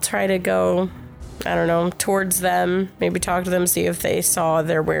 Well, I'll try to go, I don't know, towards them. Maybe talk to them, see if they saw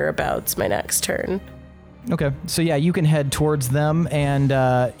their whereabouts my next turn. Okay, so yeah, you can head towards them,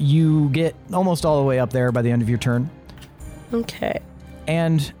 and you get almost all the way up there by the end of your turn. Okay.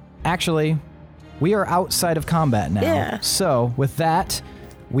 And actually, we are outside of combat now. Yeah. So with that,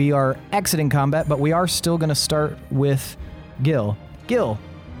 we are exiting combat, but we are still going to start with Gil. Gil,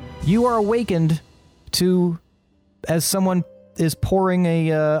 you are awakened to as someone is pouring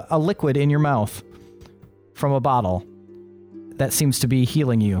a liquid in your mouth from a bottle that seems to be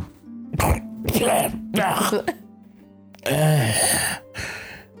healing you.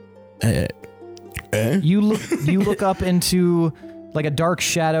 You look up into like a dark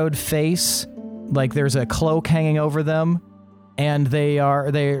shadowed face, like there's a cloak hanging over them, and they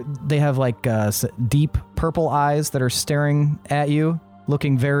have like deep purple eyes that are staring at you,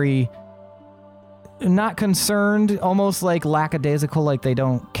 looking very not concerned, almost like lackadaisical, like they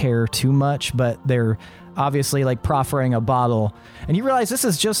don't care too much, but they're obviously like proffering a bottle, and you realize this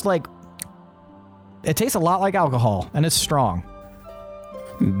is just like, it tastes a lot like alcohol, and it's strong.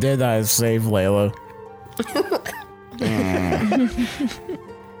 Did I save Layla?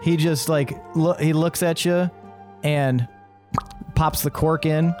 He just like he looks at you and pops the cork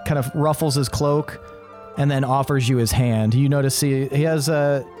in, kind of ruffles his cloak, and then offers you his hand. You notice he has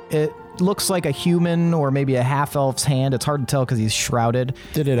it looks like a human or maybe a half elf's hand. It's hard to tell because he's shrouded.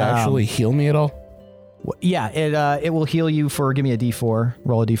 Did it actually heal me at all? Yeah, it will heal you for, give me a d4.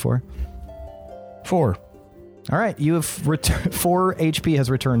 Roll a d4. 4. All right, you have 4 HP has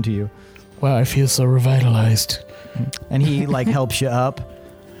returned to you. Wow, I feel so revitalized. And he like helps you up.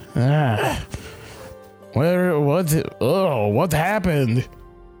 What happened?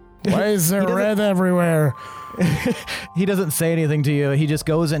 Why is there red everywhere? He doesn't say anything to you. He just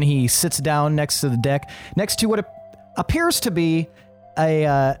goes and he sits down next to the deck, next to what appears to be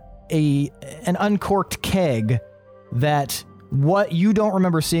an uncorked keg that what you don't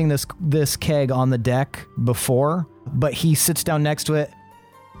remember seeing this keg on the deck before, but he sits down next to it,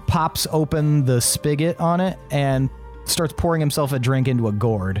 pops open the spigot on it, and starts pouring himself a drink into a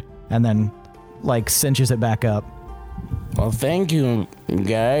gourd, and then like cinches it back up. Well, thank you,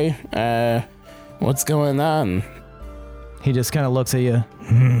 guy. What's going on? He just kind of looks at you.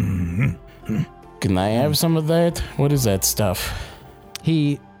 Can I have some of that? What is that stuff?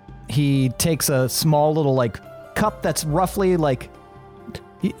 He takes a small little like cup that's roughly like,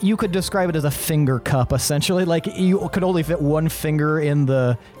 you could describe it as a finger cup, essentially. Like you could only fit one finger in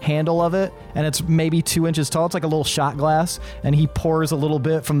the handle of it, and it's maybe 2 inches tall. It's like a little shot glass, and he pours a little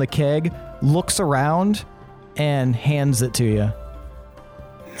bit from the keg, looks around, and hands it to you.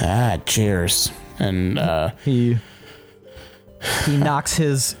 Cheers. And he knocks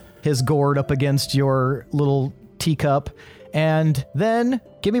his gourd up against your little teacup, and then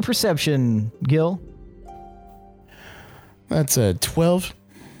give me perception, Gil. That's a 12.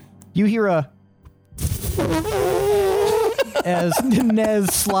 You hear as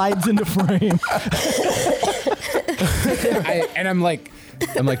Nez slides into frame. I'm like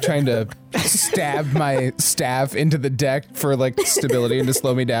trying to stab my staff into the deck for like stability and to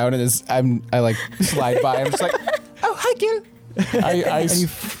slow me down, and as I like slide by, I'm just like, oh, hi, Gil. And you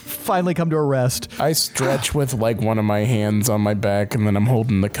finally come to a rest. I stretch with like one of my hands on my back, and then I'm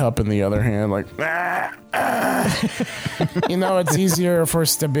holding the cup in the other hand, like, You know, it's easier for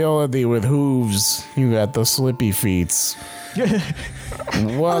stability with hooves. You got the slippy feets.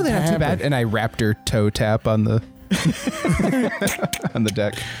 What they're not too bad. And I raptor toe tap on the on the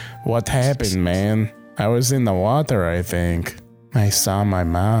deck. What happened, man? I was in the water, I think. I saw my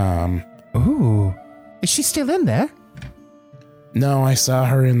mom. Ooh. Is she still in there? No, I saw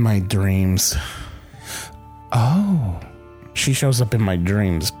her in my dreams. Oh. She shows up in my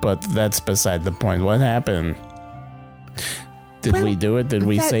dreams, but that's beside the point. What happened? Did we do it? Did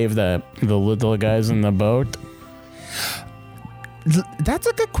we save the little guys in the boat? That's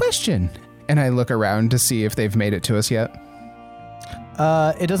a good question. And I look around to see if they've made it to us yet.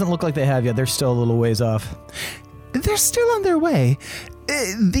 It doesn't look like they have yet. They're still a little ways off. They're still on their way.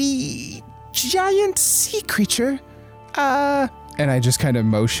 The giant sea creature. And I just kind of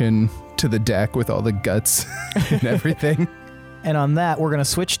motion to the deck with all the guts and everything. And on that, we're going to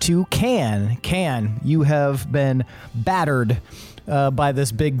switch to Can. Can, you have been battered by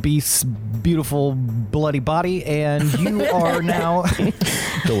this big beast's beautiful bloody body, and you are now...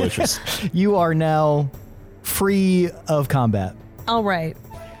 Delicious. You are now free of combat. All right.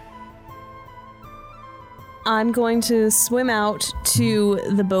 I'm going to swim out to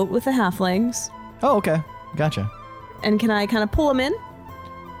the boat with the halflings. Oh, okay. Gotcha. And can I kind of pull them in?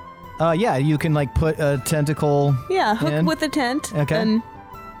 Yeah, you can like put a tentacle. Yeah, hook in. with the tent. Okay. And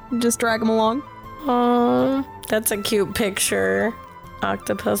just drag them along. Oh, that's a cute picture.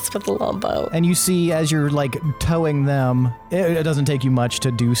 Octopus with a little boat. And you see as you're like towing them, it doesn't take you much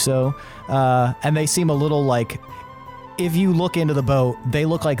to do so. And they seem a little like, if you look into the boat, they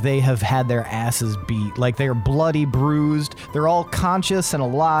look like they have had their asses beat. Like they're bloody, bruised. They're all conscious and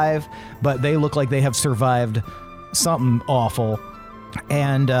alive, but they look like they have survived something awful.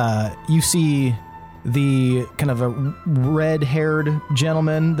 And you see the kind of a red-haired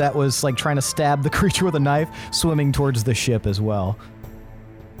gentleman that was like trying to stab the creature with a knife swimming towards the ship as well.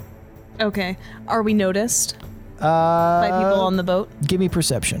 Okay. Are we noticed by people on the boat? Give me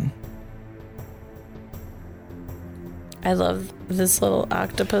perception. I love this little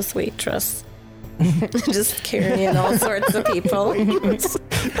octopus waitress. Just carrying all sorts of people.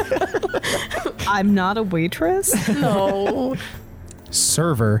 I'm not a waitress. No.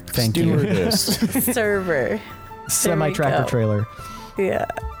 Server, thank you. Server. Semi-tractor go. trailer. Yeah.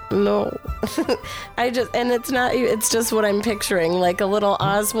 No. It's just what I'm picturing, like a little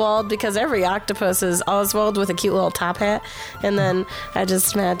Oswald, because every octopus is Oswald with a cute little top hat. And then I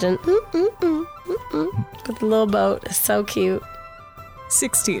just imagine, with a little boat. So cute.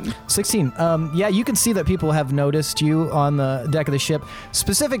 16. 16. Yeah, you can see that people have noticed you on the deck of the ship.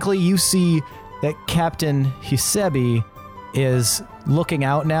 Specifically, you see that Captain Hisebi is looking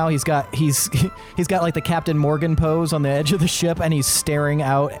out now. He's got like the Captain Morgan pose on the edge of the ship, and he's staring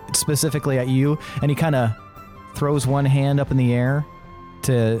out specifically at you, and he kind of throws one hand up in the air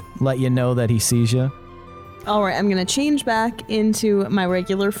to let you know that he sees you. All right, I'm going to change back into my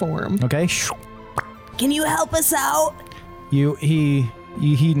regular form. Okay. Can you help us out? He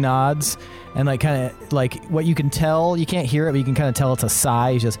nods, and like kind of like what you can tell, you can't hear it, but you can kind of tell it's a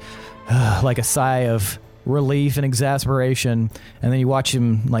sigh. He's just like a sigh of relief and exasperation, and then you watch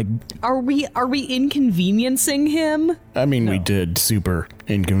him like. Are we inconveniencing him? I mean, we did super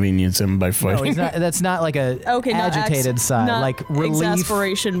inconvenience him by fighting. No, he's not, that's not like a agitated sigh, not like relief.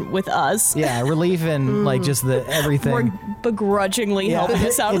 Exasperation with us. Yeah, relief and like just the everything. We're begrudgingly helping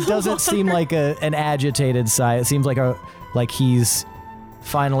us out. It doesn't seem like an agitated sigh. It seems like he's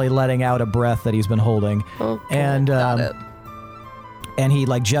finally letting out a breath that he's been holding. Okay, and he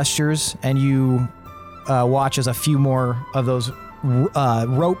like gestures, and you watch as a few more of those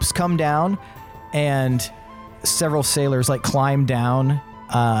ropes come down, and several sailors like climb down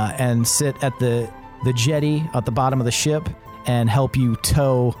and sit at the jetty at the bottom of the ship and help you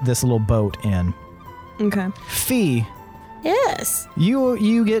tow this little boat in. Okay. Fee, Yes.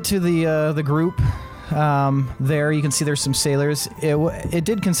 you get to the group. There you can see there's some sailors. It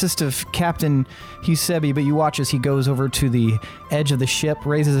did consist of Captain Hisebi, but you watch as he goes over to the edge of the ship,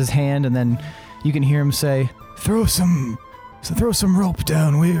 raises his hand, and then you can hear him say, throw some rope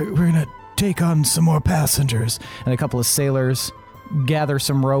down. We're gonna take on some more passengers. And a couple of sailors gather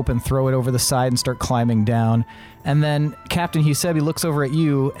some rope and throw it over the side and start climbing down. And then Captain Hisebi looks over at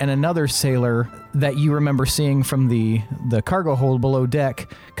you, and another sailor that you remember seeing from the cargo hold below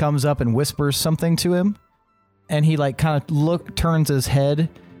deck comes up and whispers something to him. And he like kind of turns his head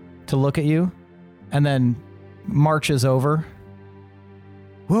to look at you, and then marches over.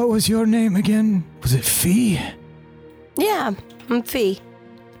 What was your name again? Was it Fee? Yeah, I'm Fee.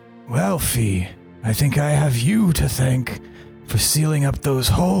 Well, Fee, I think I have you to thank for sealing up those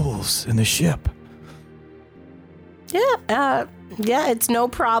holes in the ship. Yeah, it's no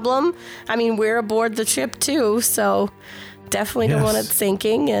problem. I mean, we're aboard the ship too, so definitely don't want it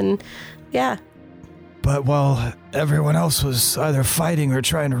sinking, and yeah. But while everyone else was either fighting or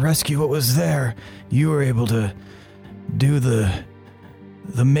trying to rescue what was there, you were able to do the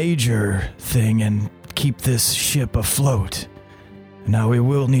major thing and keep this ship afloat. Now we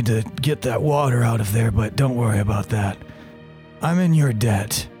will need to get that water out of there, but don't worry about that. I'm in your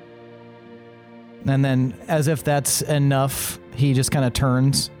debt. And then, as if that's enough, he just kind of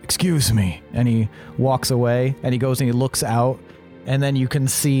turns, excuse me, and he walks away, and he goes and he looks out, and then you can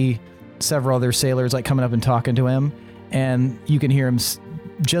see several other sailors like coming up and talking to him, and you can hear him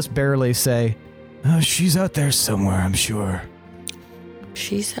just barely say, she's out there somewhere, I'm sure.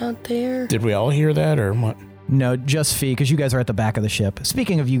 She's out there. Did we all hear that, or what? No, just Fee, because you guys are at the back of the ship.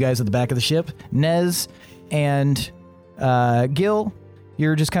 Speaking of you guys at the back of the ship, Nez and Gil,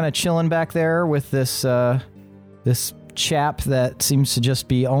 you're just kind of chilling back there with this chap that seems to just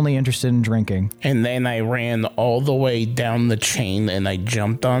be only interested in drinking. And then I ran all the way down the chain and I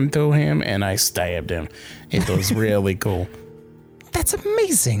jumped onto him and I stabbed him. It was really cool. That's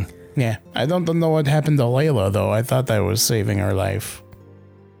amazing. Yeah, I don't know what happened to Layla though. I thought I was saving her life.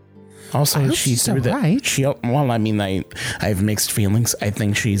 Also, I hope she she's threw that. alright. Well, I mean, I have mixed feelings. I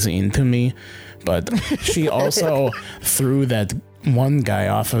think she's into me, but she also threw that one guy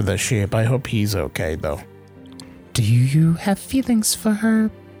off of the ship. I hope he's okay though. Do you have feelings for her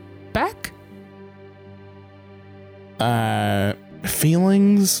back?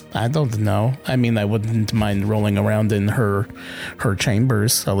 Feelings? I don't know. I mean, I wouldn't mind rolling around in her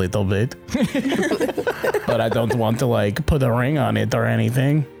chambers a little bit, but I don't want to like put a ring on it or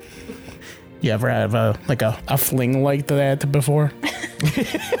anything. You ever have a fling like that before?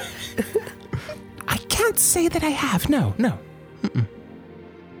 I can't say that I have. No. Mm-mm.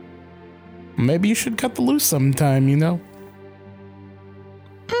 Maybe you should cut the loose sometime, you know?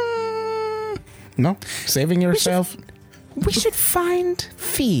 No? Saving yourself? We should find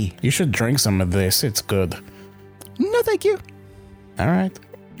Fee. You should drink some of this. It's good. No, thank you. All right.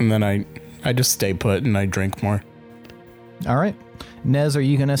 And then I just stay put and I drink more. All right. Nez, are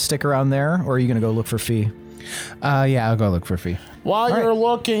you going to stick around there, or are you going to go look for Fee? Yeah, I'll go look for Fee. While you're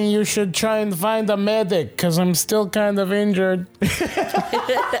looking, you should try and find a medic, because I'm still kind of injured. I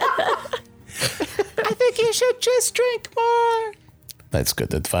think you should just drink more. That's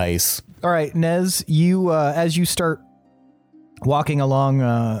good advice. All right, Nez, you as you start walking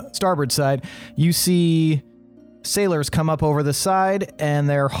along starboard side, you see sailors come up over the side, and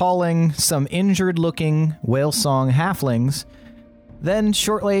they're hauling some injured-looking whale song halflings. Then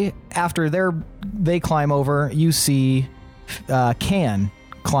shortly after they climb over, you see Can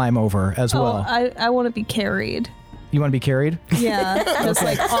climb over as well. I want to be carried. You want to be carried? Yeah, just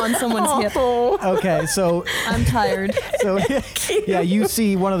like on someone's hip. Okay, so I'm tired. so yeah, you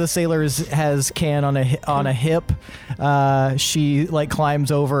see one of the sailors has Can on a hip. She like climbs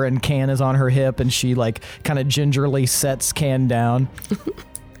over and Can is on her hip, and she like kind of gingerly sets Can down.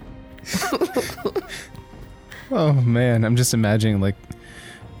 Oh man, I'm just imagining like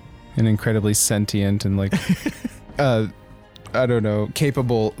an incredibly sentient and like I don't know,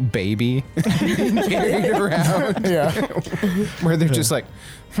 capable baby carried around. Yeah. Where they're just like,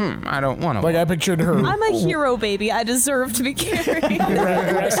 I don't want to. Like I pictured her I'm a hero baby. I deserve to be carried.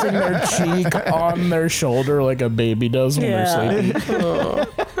 resting their cheek on their shoulder like a baby does when they're sleeping.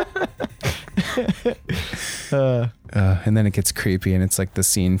 And then it gets creepy, and it's like the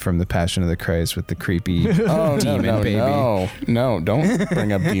scene from The Passion of the Christ with the creepy demon baby. No, don't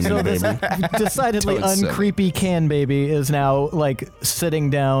bring up demon So baby. this decidedly Totally silly. uncreepy Can baby is now like sitting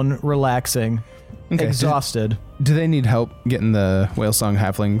down, relaxing, Okay. exhausted. Do they need help getting the whale song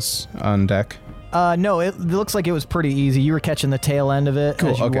halflings on deck? No, it looks like it was pretty easy. You were catching the tail end of it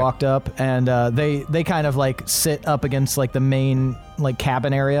Cool, as you okay. walked up, and they kind of like sit up against like the main like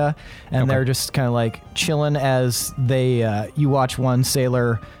cabin area, and they're just kind of like chilling as they you watch one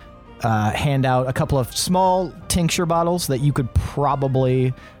sailor hand out a couple of small tincture bottles that you could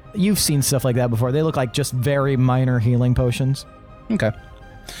probably you've seen stuff like that before. They look like just very minor healing potions. Okay.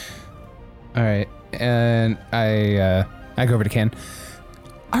 All right, and I go over to Ken.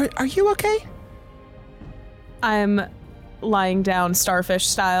 Are you okay? I'm lying down starfish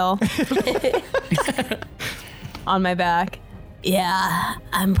style on my back. Yeah,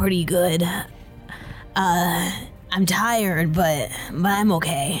 I'm pretty good. I'm tired, but I'm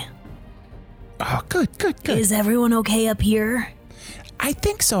okay. Oh, good. Is everyone okay up here? I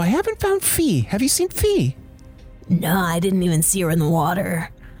think so. I haven't found Fee. Have you seen Fee? No, I didn't even see her in the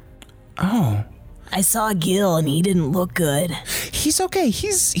water. Oh, I saw Gil and he didn't look good. he's okay.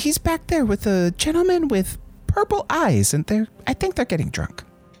 He's back there with a gentleman with purple eyes, and I think they're getting drunk.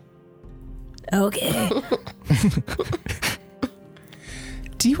 Okay.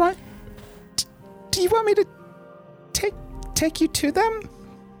 Do you want me to take you to them?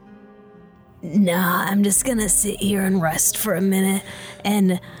 Nah, I'm just gonna sit here and rest for a minute.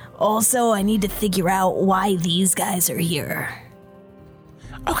 And also, I need to figure out why these guys are here.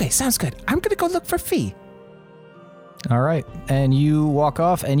 Okay, sounds good. I'm gonna go look for Fee. All right, and you walk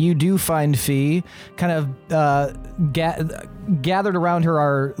off, and you do find Fee. Kind of gathered around her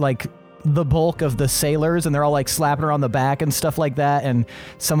are like the bulk of the sailors, and they're all like slapping her on the back and stuff like that. And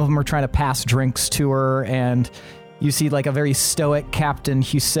some of them are trying to pass drinks to her. And you see like a very stoic Captain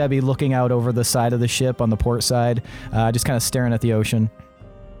Husebi looking out over the side of the ship on the port side, just kind of staring at the ocean.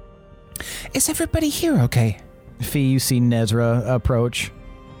 Is everybody here okay? Fee, you see Nezra approach.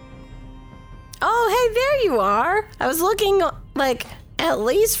 Oh, hey, there you are. I was looking like at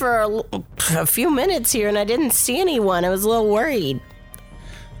least for a few minutes here, and I didn't see anyone. I was a little worried.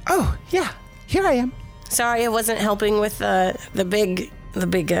 Oh, yeah. Here I am. Sorry, I wasn't helping with the big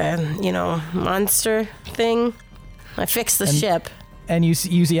monster thing. I fixed the ship. And you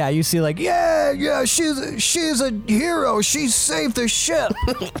see like, yeah, she's a hero. She saved the ship.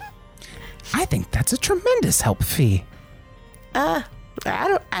 I think that's a tremendous help, Fee. I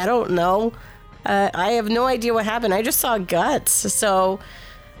don't know. I have no idea what happened. I just saw guts. So,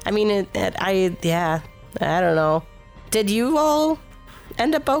 I mean, I don't know. Did you all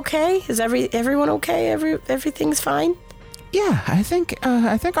end up okay? Is everyone okay? Everything's fine? Yeah, I think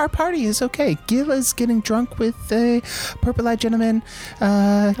our party is okay. Gil is getting drunk with the purple-eyed gentleman.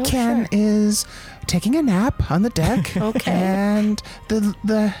 Ken is taking a nap on the deck. Okay. And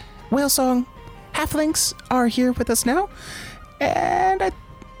the whale song halflings are here with us now. And I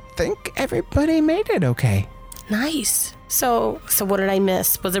think everybody made it okay. Nice. So what did I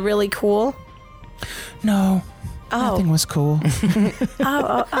miss? Was it really cool? No. Nothing was cool.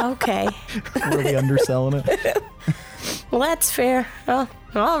 Okay. Really underselling it. Well, that's fair. Oh,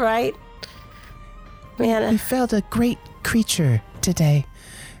 all right. Man, We felt a great creature today.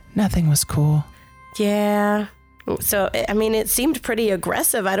 Nothing was cool. yeah. So, I mean, it seemed pretty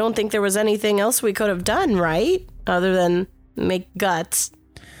aggressive. I don't think there was anything else we could have done, right? Other than make guts.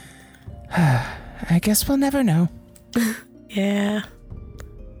 I guess we'll never know. Yeah.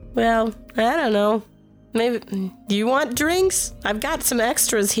 Well, I don't know. Maybe. Do you want drinks? I've got some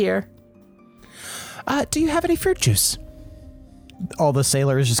extras here. Do you have any fruit juice? All the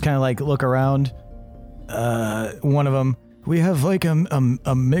sailors just kind of like look around. One of them, we have like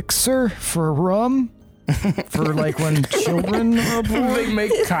a mixer for rum. For like when children are born. They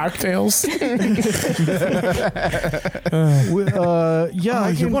make cocktails. Yeah,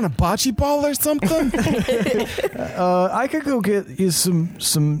 You want a bocce ball or something? I could go get you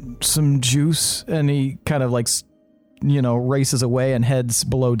some juice. And he kind of like, races away and heads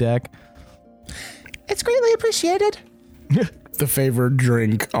below deck. It's greatly appreciated. The favorite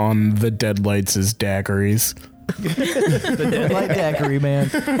drink on the Deadlights is daiquiris. The Deadlight Daiquiri, man.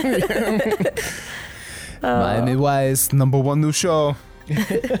 Miami Wise, number one new show.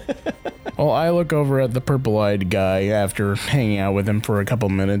 Well, I look over at the purple-eyed guy after hanging out with him for a couple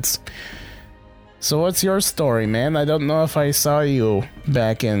minutes. So what's your story, man? I don't know if I saw you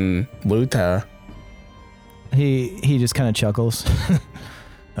back in Luta. He just kind of chuckles.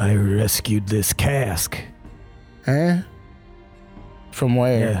 I rescued this cask. Eh? From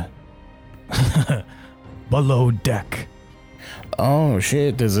where? Yeah. Below deck. Oh,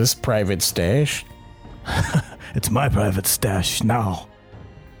 shit. Is this private stash? It's my private stash now.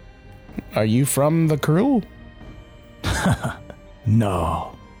 Are you from the crew?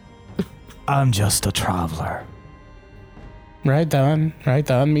 No. I'm just a traveler. Right on.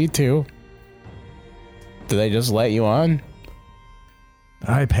 Me too. Did they just let you on?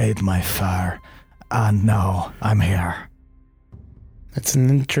 I paid my fare, and now I'm here. That's an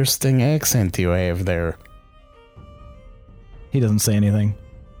interesting accent you have there. He doesn't say anything.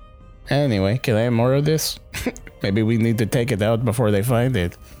 Anyway, can I have more of this? Maybe we need to take it out before they find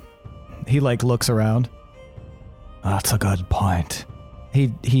it. He like looks around. That's a good point.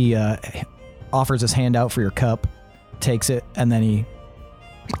 He offers his hand out for your cup, takes it, and then he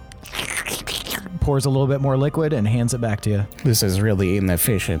pours a little bit more liquid and hands it back to you. This is really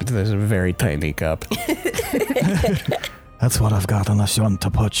inefficient. This is a very tiny cup. That's what I've got unless you want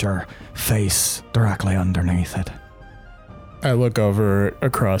to put your face directly underneath it. I look over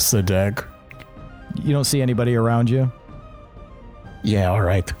across the deck. You don't see anybody around you. Yeah, all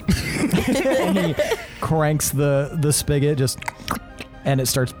right. And he cranks the spigot and it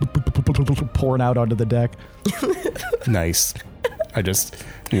starts pouring out onto the deck. Nice. I just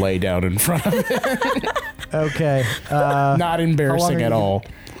lay down in front of it. Okay. Not embarrassing at all.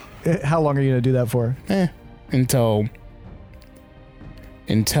 How long are you going to do that for? Until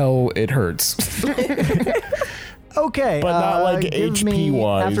it hurts. Okay. But not like give HP me,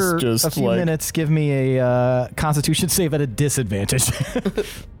 wise, after just a few like- minutes, give me a Constitution save at a disadvantage.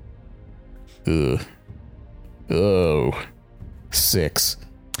 Ugh. Oh. 6.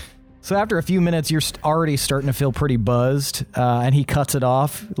 So after a few minutes, you're already starting to feel pretty buzzed, and he cuts it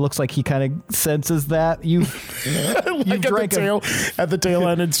off. It looks like he kind of senses that. You've drank at the tail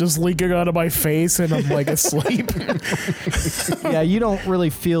end, it's just leaking out of my face, and I'm like asleep. yeah, you don't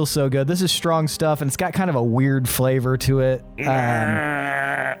really feel so good. This is strong stuff, and it's got kind of a weird flavor to it.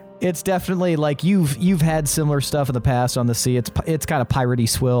 It's definitely like you've had similar stuff in the past on the sea. It's kind of piratey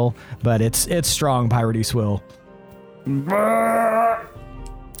swill, but it's strong piratey swill.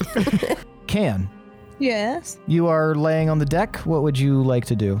 Can Yes. You are laying on the deck. What would you like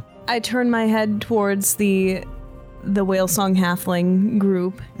to do? I turn my head towards the whale song halfling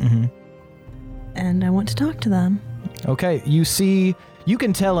group, and I want to talk to them. Okay, you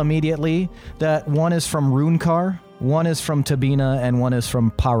can tell immediately that one is from Runekar, one is from Tabina, and one is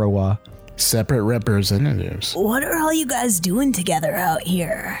from Parawa. Separate representatives. What are all you guys doing together out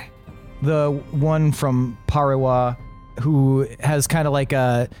here? The one from Parawa, who has kind of like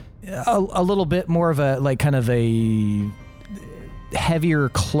a little bit more of a, like, kind of a heavier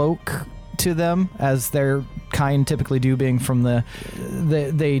cloak to them, as their kind typically do, being from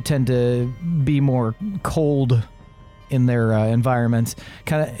they tend to be more cold in their environments.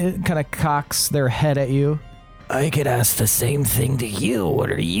 Kind of cocks their head at you. I could ask the same thing to you. What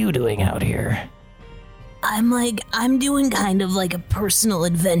are you doing out here? I'm doing kind of like a personal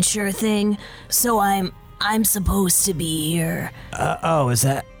adventure thing, so I'm supposed to be here.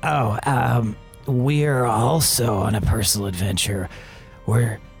 We're also on a personal adventure.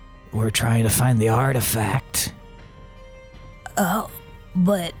 We're trying to find the artifact. Oh,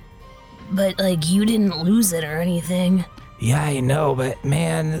 but like you didn't lose it or anything. Yeah, I know, but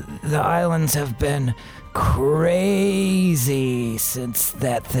man, the islands have been crazy since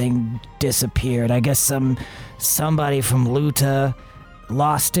that thing disappeared. I guess somebody from Luta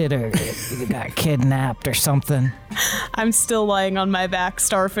lost it or got kidnapped or something. I'm still lying on my back,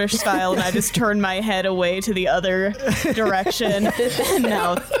 starfish style, and I just turn my head away to the other direction. And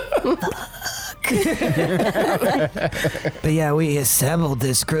now, But yeah, we assembled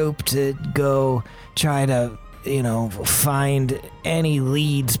this group to go try to, find any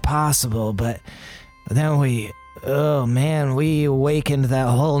leads possible, but then we awakened that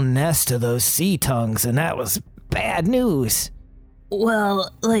whole nest of those sea tongues, and that was bad news.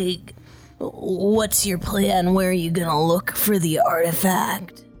 Well, like, what's your plan? Where are you gonna look for the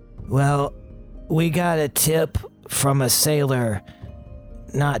artifact? Well, we got a tip from a sailor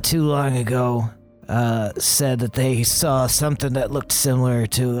not too long ago, said that they saw something that looked similar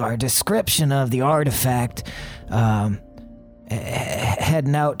to our description of the artifact,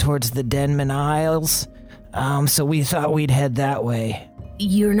 heading out towards the Denman Isles. So we thought we'd head that way.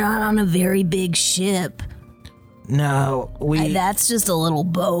 You're not on a very big ship. No, that's just a little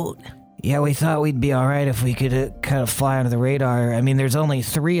boat. Yeah, we thought we'd be all right if we could kind of fly under the radar. I mean, there's only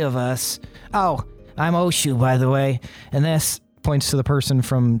 3 of us. Oh, I'm Oshu, by the way, and this points to the person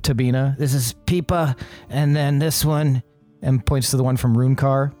from Tabina. This is Pipa, and then this one, and points to the one from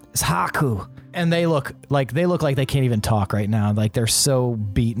Runekar, is Haku. And they look like they can't even talk right now. Like, they're so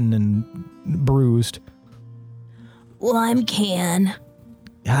beaten and bruised. Well, I'm Can.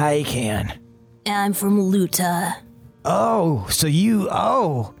 Hi, Can. And I'm from Luta. I'm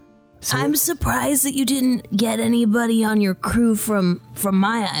surprised that you didn't get anybody on your crew from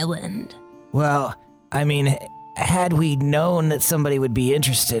my island. Well, I mean, had we known that somebody would be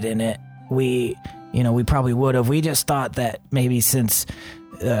interested in it, we probably would have. We just thought that maybe since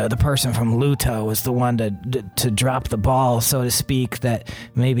the person from Luta was the one to drop the ball, so to speak, that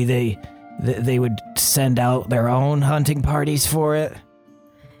maybe they would send out their own hunting parties for it.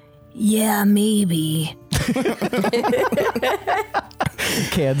 Yeah, maybe.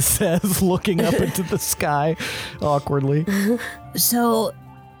 Can says, looking up into the sky awkwardly. So,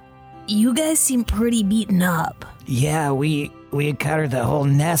 you guys seem pretty beaten up. Yeah, we encountered the whole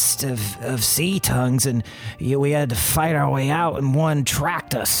nest of sea tongues, and we had to fight our way out, and one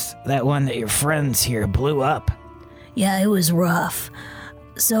tracked us. That one that your friends here blew up. Yeah, it was rough.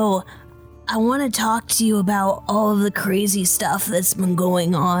 So, I want to talk to you about all of the crazy stuff that's been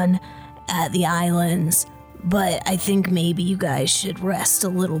going on at the islands, but I think maybe you guys should rest a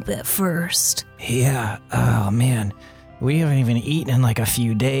little bit first. Yeah, oh man. We haven't even eaten in like a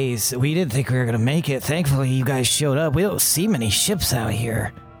few days. We didn't think we were going to make it. Thankfully, you guys showed up. We don't see many ships out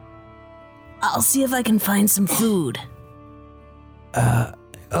here. I'll see if I can find some food.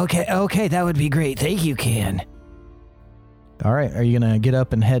 Okay, that would be great. Thank you, Can. All right, are you going to get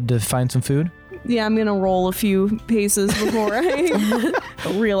up and head to find some food? yeah, I'm gonna roll a few paces before I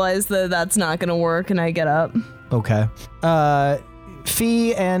realize that that's not gonna work, and I get up. Okay.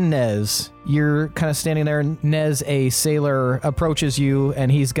 Fee and Nez, you're kind of standing there. Nez, a sailor, approaches you,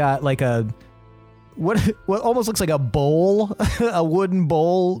 and he's got like a what almost looks like a bowl, a wooden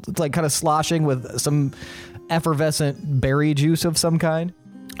bowl. It's like kind of sloshing with some effervescent berry juice of some kind.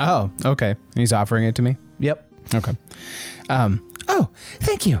 Oh, okay. He's offering it to me? Yep. Okay. Oh,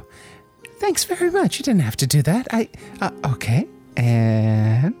 thank you. Thanks very much. You didn't have to do that. Okay.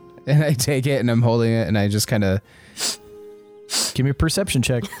 And I take it and I'm holding it and I just kind of... Give me a perception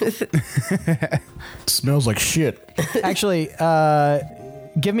check. Smells like shit. Actually,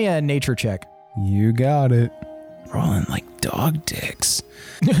 give me a nature check. You got it. Rolling like dog dicks.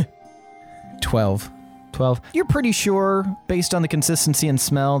 12. 12. You're pretty sure, based on the consistency and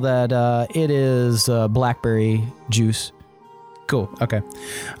smell, that it is blackberry juice. Cool. Okay.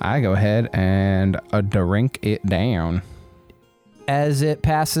 I go ahead and drink it down. As it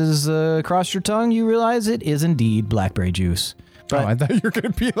passes across your tongue, you realize it is indeed blackberry juice. But I thought you were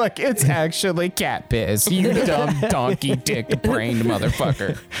going to be like, it's actually cat piss, you dumb donkey dick-brained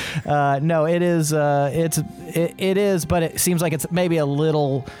motherfucker. No, it is. It is, but it seems like it's maybe a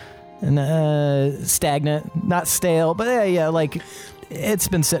little stagnant, not stale, but yeah, like it's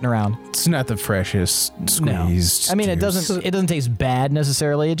been sitting around. It's not the freshest squeezed. No. I mean, juice. it doesn't taste bad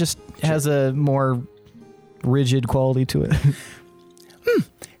necessarily. It just has a more rigid quality to it.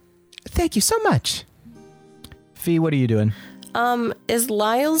 Thank you so much. Fee, what are you doing? Is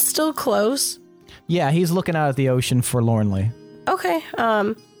Lyle still close? Yeah, he's looking out at the ocean forlornly. Okay.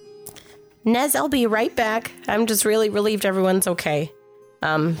 Nez, I'll be right back. I'm just really relieved everyone's okay.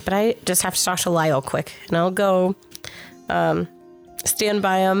 But I just have to talk to Lyle quick, and I'll go, stand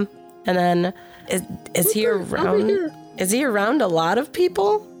by him, and then is he around? Is he around a lot of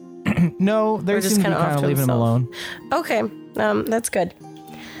people? No, they're just kind of leaving him alone. Okay, that's good.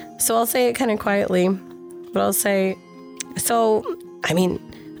 So I'll say it kind of quietly, but I'll say, so, I mean,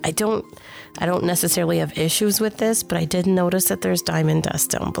 I don't necessarily have issues with this, but I did notice that there's diamond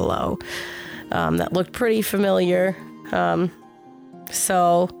dust down below. That looked pretty familiar.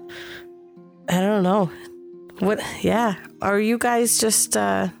 So, I don't know. Are you guys just,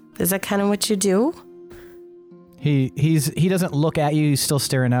 is that kind of what you do? He doesn't look at you, he's still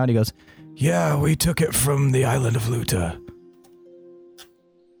staring out. He goes, yeah, we took it from the island of Luta.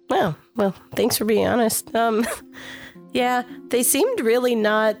 Well, thanks for being honest. Yeah, they seemed really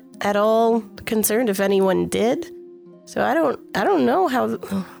not at all concerned if anyone did. So I don't know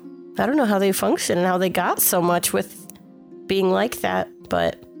how they function and how they got so much with being like that,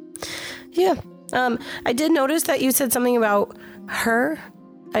 but yeah. I did notice that you said something about her.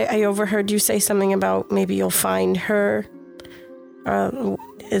 I overheard you say something about maybe you'll find her.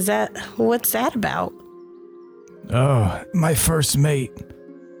 What's that about? Oh, my first mate,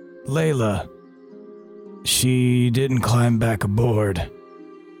 Layla. She didn't climb back aboard.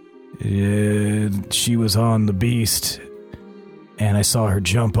 She was on the beast, and I saw her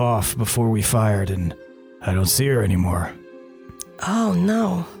jump off before we fired, and I don't see her anymore. Oh,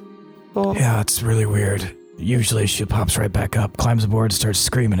 no. Well, yeah, it's really weird. Usually she pops right back up, climbs aboard, starts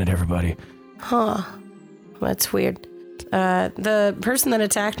screaming at everybody. Huh. That's weird. The person that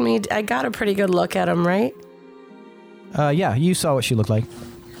attacked me, I got a pretty good look at him, right? Yeah, you saw what she looked like.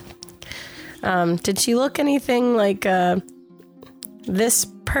 Did she look anything like this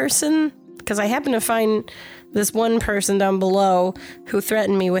person? Because I happened to find this one person down below who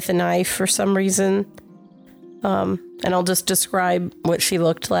threatened me with a knife for some reason. And I'll just describe what she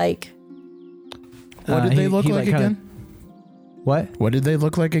looked like. What did they look like again? What? What did they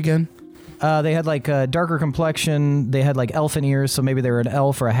look like again? They had like a darker complexion. They had like elfin ears, so maybe they were an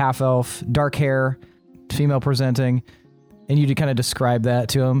elf or a half elf. Dark hair, female presenting. And you kind of describe that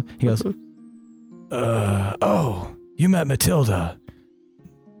to him. He goes, oh, you met Matilda.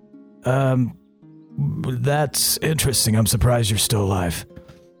 That's interesting. I'm surprised you're still alive.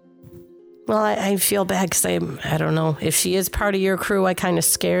 Well, I feel bad because I don't know. If she is part of your crew, I kind of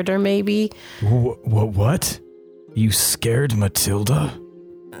scared her, maybe. What? You scared Matilda?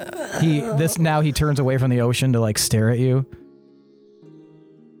 He turns away from the ocean to like stare at you.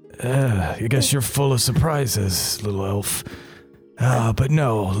 I guess you're full of surprises, little elf. But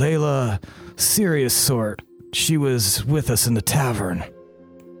no, Layla, serious sort. She was with us in the tavern.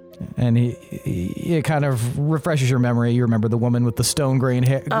 And he kind of refreshes your memory. You remember the woman with the stone gray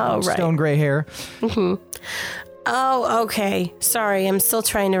hair. Oh, right. Stone gray hair. Mm-hmm. Oh, okay. Sorry, I'm still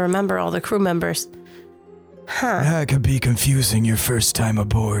trying to remember all the crew members. Huh. That could be confusing your first time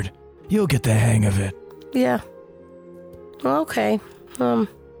aboard. You'll get the hang of it. Yeah. Okay. Then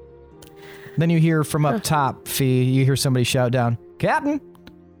you hear from up top, Fee, you hear somebody shout down, "Captain,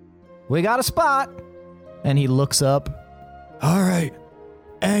 we got a spot." And he looks up. All right.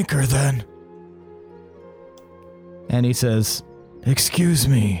 Anchor then. And he says, "Excuse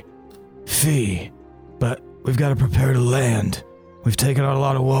me, Fee, but we've got to prepare to land. We've taken out a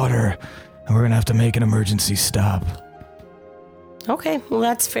lot of water, and we're going to have to make an emergency stop." Okay, well,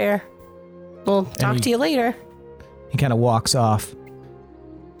 that's fair. We'll talk to you later. He kind of walks off.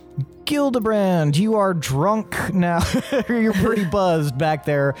 Gildebrand, you are drunk now. You're pretty buzzed back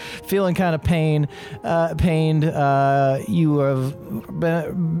there, feeling kind of pained. You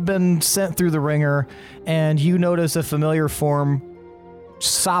have been sent through the ringer, and you notice a familiar form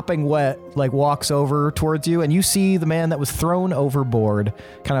sopping wet, like walks over towards you, and you see the man that was thrown overboard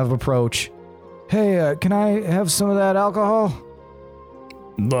kind of approach. Hey, can I have some of that alcohol?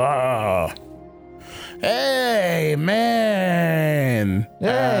 Hey, man.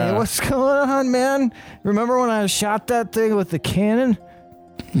 Hey, what's going on, man? Remember when I shot that thing with the cannon?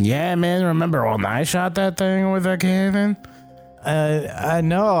 Yeah, man. Remember when I shot that thing with a cannon? I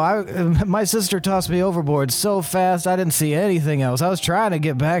know. My sister tossed me overboard so fast I didn't see anything else. I was trying to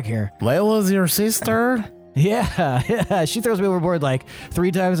get back here. Layla's your sister? Yeah. She throws me overboard like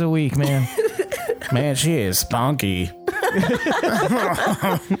 3 times a week, man. Man, she is spunky.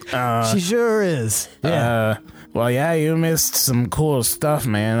 She sure is. Yeah. Well, yeah, you missed some cool stuff,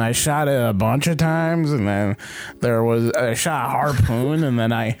 man. I shot it a bunch of times, and then I shot a harpoon, and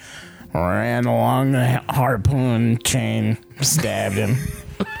then I ran along the harpoon chain, stabbed him.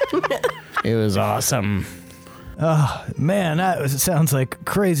 It was awesome. Oh, man, sounds like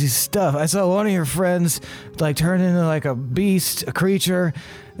crazy stuff. I saw one of your friends, like, turn into, like, a beast, a creature,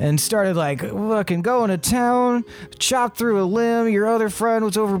 and started, like, fucking going to town, chopped through a limb. Your other friend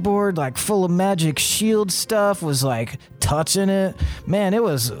was overboard, like, full of magic shield stuff, was, like, touching it. Man, it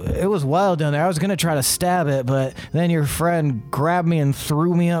was wild down there. I was going to try to stab it, but then your friend grabbed me and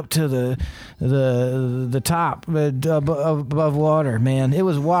threw me up to the top above water, man. It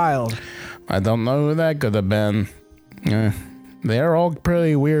was wild. I don't know who that could have been. They're all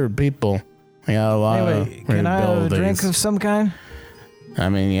pretty weird people. They got a lot of weird can I have a drink of some kind? I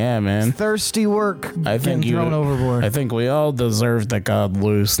mean, yeah, man. Thirsty work. I think thrown overboard. I think we all deserve to cut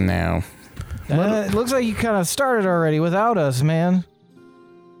loose now. It looks like you kind of started already without us, man.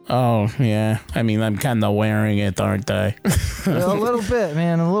 Oh, yeah. I mean, I'm kind of wearing it, aren't I? A little bit,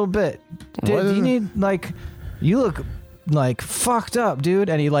 man. A little bit. Do you need, like, you look like fucked up, dude.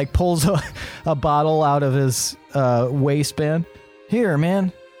 And he like pulls a bottle out of his waistband. Here,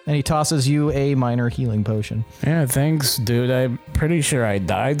 man. And he tosses you a minor healing potion. Yeah, thanks, dude. I'm pretty sure I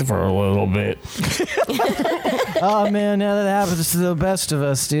died for a little bit. Oh, man, now that happens to the best of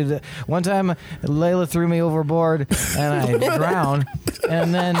us, dude. One time, Layla threw me overboard, and I drowned.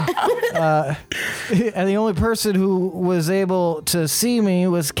 And then, and the only person who was able to see me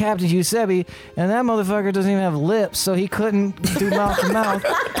was Captain Giuseppe, and that motherfucker doesn't even have lips, so he couldn't do mouth to mouth.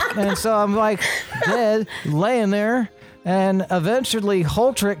 And so I'm like dead, laying there. And eventually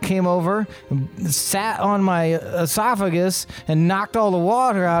Holtrick came over, sat on my esophagus, and knocked all the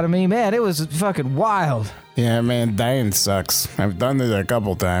water out of me. Man, it was fucking wild. Yeah, man, dying sucks. I've done it a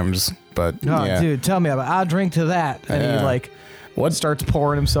couple times, but yeah. Dude, tell me about it. I'll drink to that. And he starts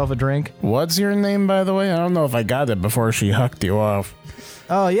pouring himself a drink. What's your name, by the way? I don't know if I got it before she hucked you off.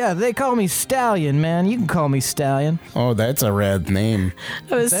 Oh, yeah, they call me Stallion, man. You can call me Stallion. Oh, that's a rad name.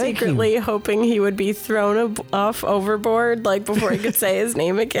 I was secretly hoping he would be thrown off overboard, like, before he could say his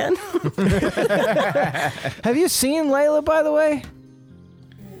name again. Have you seen Layla, by the way?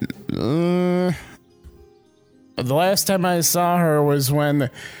 The last time I saw her was when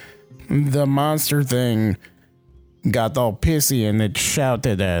the monster thing got all pissy and it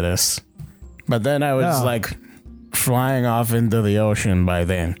shouted at us. But then I was, flying off into the ocean by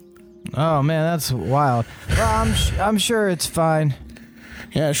then. Oh, man, that's wild. Well, I'm sure it's fine.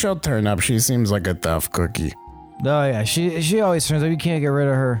 Yeah, she'll turn up. She seems like a tough cookie. Oh, yeah, she always turns up. You can't get rid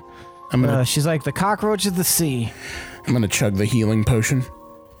of her. She's like the cockroach of the sea. I'm going to chug the healing potion.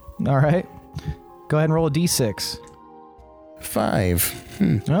 All right. Go ahead and roll a d6.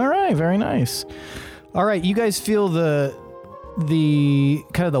 5. All right, very nice. All right, you guys feel the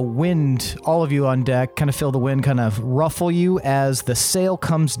kind of the wind, all of you on deck, kind of feel the wind kind of ruffle you as the sail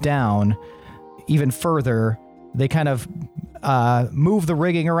comes down even further. They kind of move the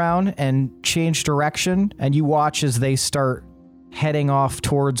rigging around and change direction, and you watch as they start heading off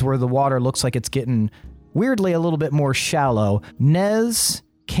towards where the water looks like it's getting weirdly a little bit more shallow. Nez,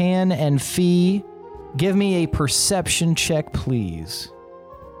 Can, and Fee, give me a perception check, please.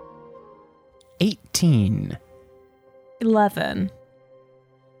 18. 11.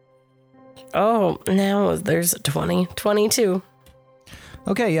 Oh, now there's a 20. 22.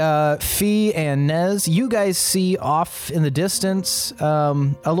 Okay, Fee and Nez, you guys see off in the distance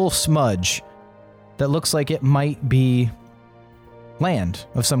a little smudge that looks like it might be land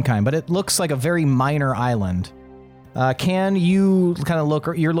of some kind, but it looks like a very minor island. Can you kind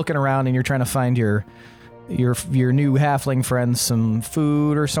of you're looking around and you're trying to find your new halfling friends some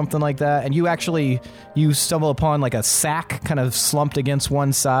food or something like that, and you stumble upon like a sack kind of slumped against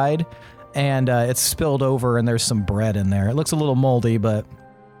one side, and it's spilled over and there's some bread in there. It looks a little moldy, but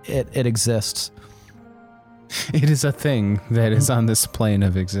it exists. It is a thing that is on this plane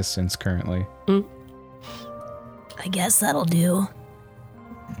of existence currently. I guess that'll do.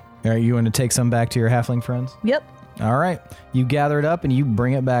 All right, you want to take some back to your halfling friends? Yep. All right. You gather it up and you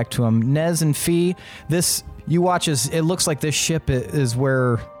bring it back to them. Nez and Fee, you watch as it looks like this ship is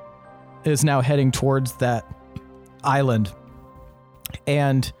now heading towards that island.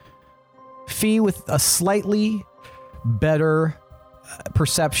 And Fee, with a slightly better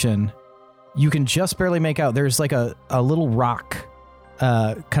perception, you can just barely make out. There's like a little rock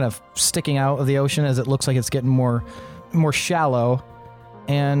kind of sticking out of the ocean as it looks like it's getting more shallow.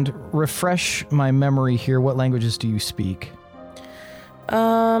 And refresh my memory here. What languages do you speak?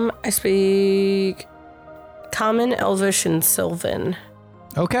 I speak Common, Elvish, and Sylvan.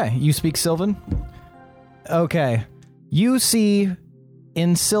 Okay, you speak Sylvan? Okay. You see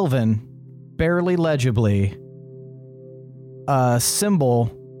in Sylvan, barely legibly, a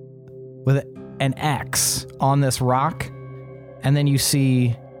symbol with an X on this rock. And then you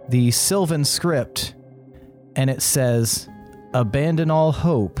see the Sylvan script, and it says, "Abandon all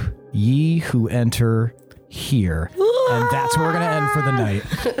hope, ye who enter here." And that's where we're going to end for the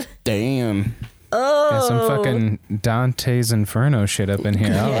night. Damn. Got some fucking Dante's Inferno shit up in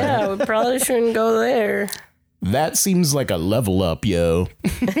here. Yeah, we probably shouldn't go there. That seems like a level up, yo.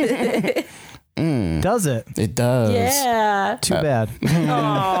 Does it? It does. Yeah. Too bad.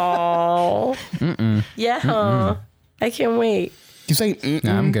 Oh. Yeah. I can't wait. You say,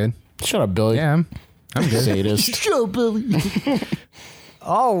 Nah, I'm good. Shut up, Billy. Yeah, I'm good. Sadist. Shut up, Billy.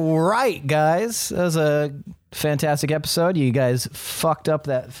 All right, guys. That was a fantastic episode. You guys fucked up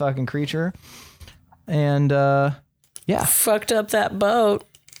that fucking creature. And, yeah. Fucked up that boat.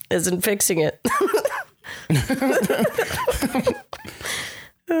 Isn't fixing it.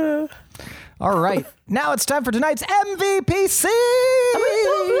 All right. Now it's time for tonight's MVPC.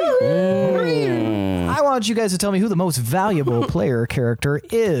 I want you guys to tell me who the most valuable player character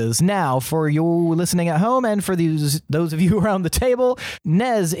is. Now, for you listening at home and for those of you around the table,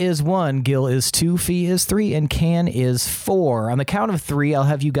 Nez is 1, Gil is 2, Fee is 3, and Can is 4. On the count of 3, I'll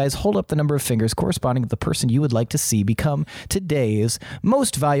have you guys hold up the number of fingers corresponding to the person you would like to see become today's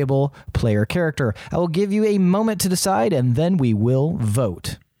most valuable player character. I will give you a moment to decide, and then we will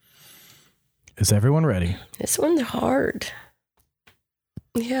vote. Is everyone ready? This one's hard.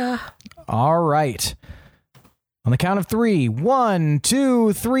 Yeah. All right. On the count of 3, 1,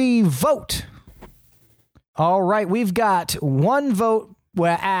 2, 3, vote. All right, we've got 1 vote.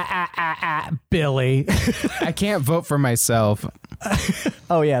 Well, Billy. I can't vote for myself.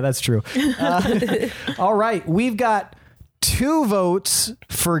 Oh, yeah, that's true. All right, we've got 2 votes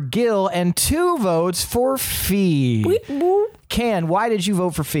for Gil and 2 votes for Fee. Can, why did you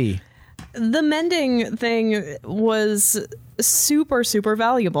vote for Fee? The mending thing was super, super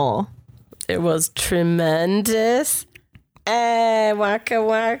valuable. It was tremendous. Waka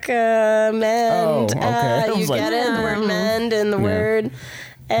waka mend. Oh, okay. You get it? The word mend and the word.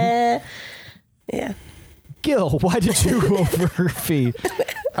 Yeah. Gil, why did you vote for Fee?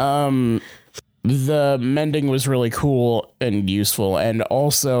 The mending was really cool and useful, and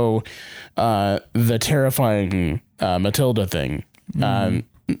also the terrifying Matilda thing.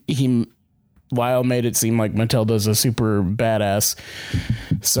 Lyle made it seem like Matilda's a super badass.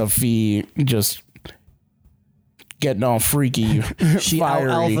 Sophie just getting all freaky. She fiery.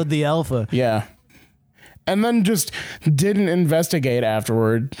 out-alphaed the alpha. Yeah. And then just didn't investigate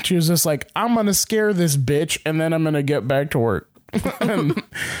afterward. She was just like, I'm going to scare this bitch and then I'm going to get back to work. And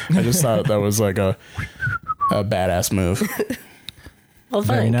I just thought that was like a badass move. Well,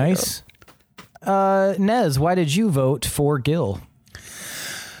 Very thank nice. Nez, why did you vote for Gil?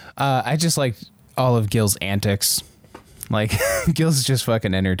 I just liked all of Gil's antics. Like, Gil's just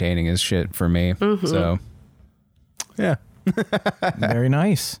fucking entertaining as shit for me. So, yeah. Very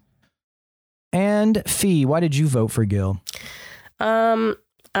nice. And Fee, why did you vote for Gil? I'm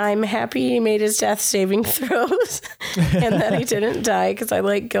happy he made his death saving throws and that he didn't die because I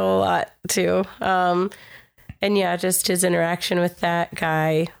like Gil a lot too. And yeah, just his interaction with that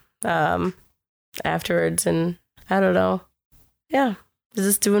guy afterwards, and I don't know. Yeah.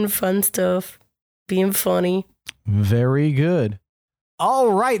 Just doing fun stuff, being funny. Very good.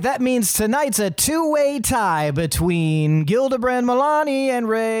 All right, that means tonight's a 2-way tie between Gildebrand Milani and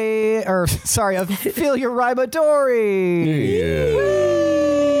Ophelia Ribadori.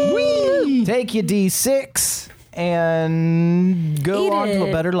 Whee! Take your D6 and go Eat on to a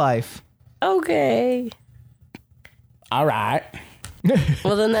it. better life. Okay. All right.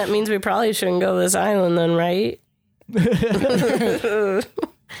 Well, then that means we probably shouldn't go to this island then, right?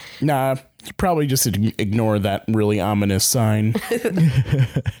 Nah, you probably just ignore that really ominous sign.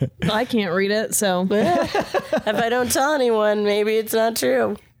 I can't read it, so. If I don't tell anyone, maybe it's not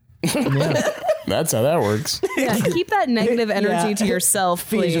true. That's how that works. Yeah, keep that negative energy to yourself,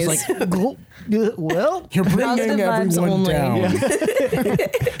 please. Fee's just like, well, You're bringing Positive vibes everyone only. down.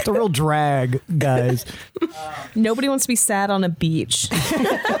 it's a real drag, guys. Nobody wants to be sad on a beach.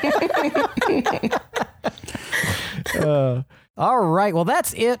 All right. Well,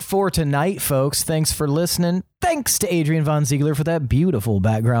 that's it for tonight, folks. Thanks for listening. Thanks to Adrian Von Ziegler for that beautiful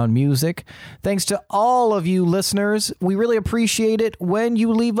background music. Thanks to all of you listeners. We really appreciate it when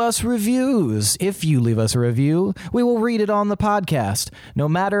you leave us reviews. If you leave us a review, we will read it on the podcast, no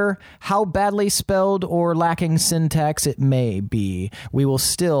matter how badly spelled or lacking syntax it may be. We will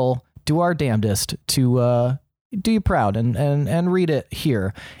still do our damnedest to do you proud and read it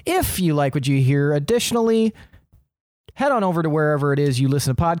here. If you like what you hear, additionally, head on over to wherever it is you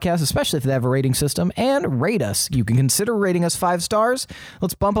listen to podcasts, especially if they have a rating system, and rate us. You can consider rating us 5 stars.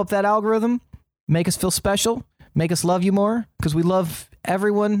 Let's bump up that algorithm, make us feel special, make us love you more, because we love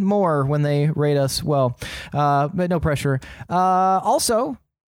everyone more when they rate us well. But no pressure. Also,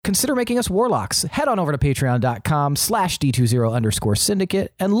 consider making us warlocks. Head on over to patreon.com/D20_syndicate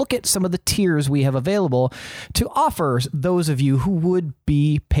and look at some of the tiers we have available to offer those of you who would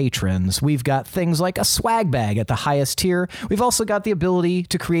be patrons. We've got things like a swag bag at the highest tier. We've also got the ability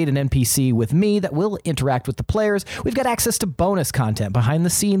to create an NPC with me that will interact with the players. We've got access to bonus content, behind the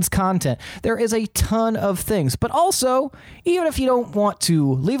scenes content. There is a ton of things. But also, even if you don't want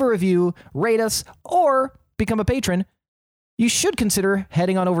to leave a review, rate us, or become a patron, you should consider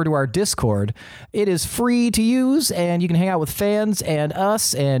heading on over to our Discord. It is free to use, and you can hang out with fans and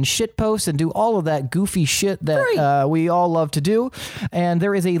us and shitpost and do all of that goofy shit that we all love to do. And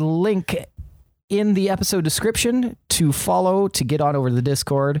there is a link in the episode description to follow to get on over to the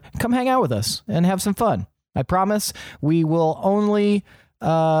Discord. Come hang out with us and have some fun. I promise we will only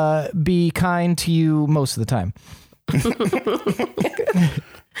be kind to you most of the time.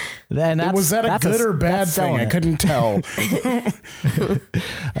 Was that a good or bad thing? I couldn't tell.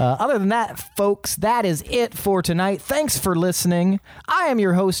 Other than that, folks, that is it for tonight. Thanks for listening. I am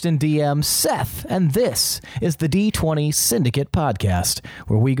your host and DM, Seth, and this is the D20 Syndicate Podcast,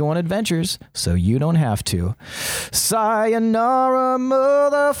 where we go on adventures so you don't have to. Sayonara,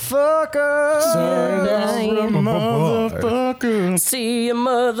 motherfucker. Sayonara, motherfucker. See you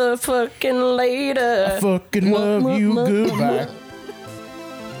motherfucking later. I fucking love you. Goodbye.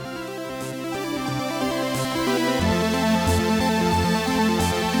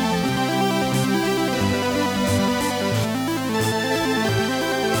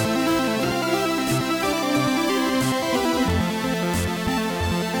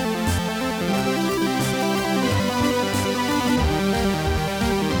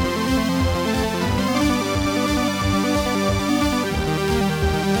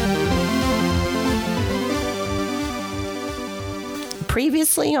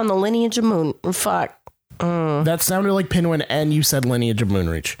 Previously on the Lineage of Moon. Fuck. That sounded like Pinwin, and you said Lineage of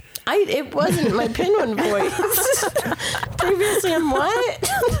Moonreach. It wasn't my Pinwin voice. Previously on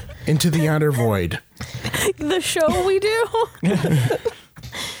what? Into the Outer Void. The show we do?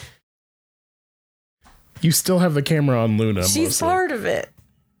 You still have the camera on Luna. She's mostly. part of it.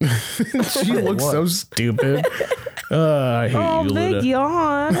 She looks so stupid. I hate you, Luna. Big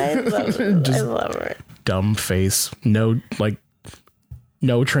yawn. I love her. I love her. Dumb face.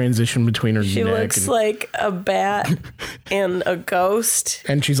 No transition between her She neck. looks like a bat and a ghost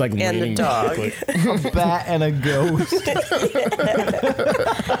and she's like and leaning a dog. back, A bat and a ghost.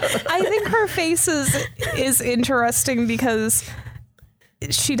 I think her face is interesting because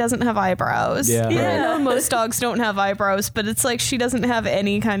she doesn't have eyebrows. Yeah. I know most dogs don't have eyebrows, but it's like she doesn't have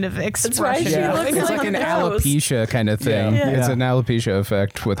any kind of expression. why she looks It's like a an ghost. alopecia kind of thing. Yeah. It's an alopecia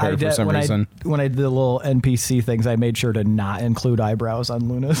effect with her for some reason. When I did the little NPC things, I made sure to not include eyebrows on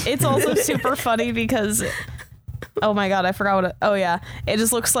Luna's. It's also super funny because, oh my god, I forgot what. It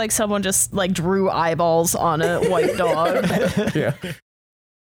just looks like someone just like drew eyeballs on a white dog. Yeah.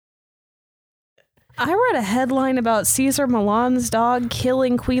 I read a headline about Caesar Milan's dog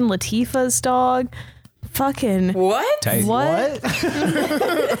killing Queen Latifah's dog. Fucking What? Tight. what?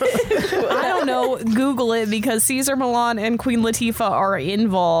 I don't know. Google it because Caesar Milan and Queen Latifah are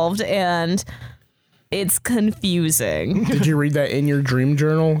involved and it's confusing. Did you read that in your dream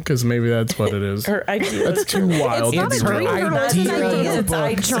journal? Because maybe that's what it is. Her ideas. That's too wild. It's not to a be dream real. journal, it's an idea. It's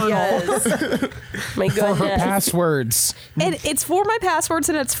ideas. My For her goodness. passwords. And it's for my passwords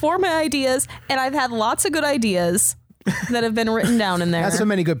and it's for my ideas, and I've had lots of good ideas that have been written down in there. Not so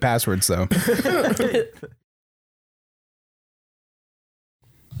many good passwords, though.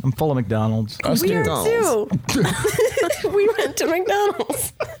 I'm full of McDonald's. Us We too. are too. We went to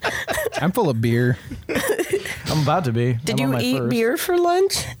McDonald's. I'm full of beer. I'm about to be. Did I'm on you my eat first. beer for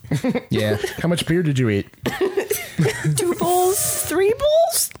lunch? Yeah. How much beer did you eat? 2 bowls? 3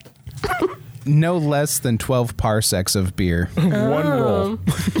 bowls? No less than 12 parsecs of beer. One roll.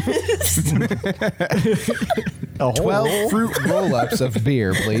 12 fruit roll-ups of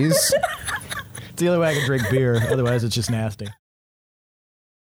beer, please. It's the only way I can drink beer. Otherwise, it's just nasty.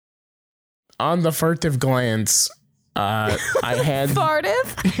 On the furtive glance, I had...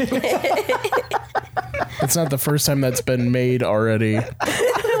 Fartive? It's not the first time that's been made already.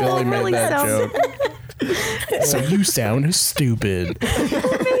 Billy made that joke. So you sound stupid. Who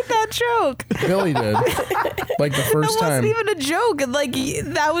made that joke? Billy did. Like the first That time. wasn't even a joke. Like,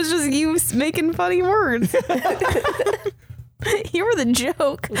 that was just you making funny words. You were the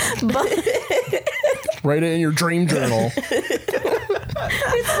joke. But Write it in your dream journal.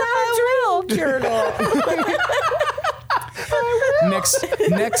 it's not real. Journal.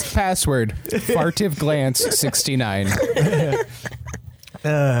 Next password. Fartive glance 69.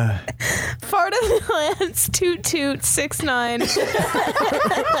 Fartive glance, toot toot, 69,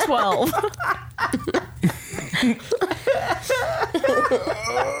 12.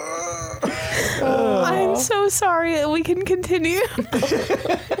 I'm so sorry. We can continue.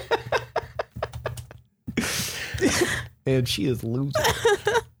 And she is losing.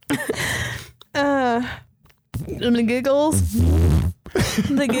 The giggles.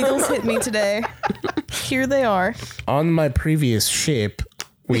 The giggles hit me today. Here they are. On my previous ship,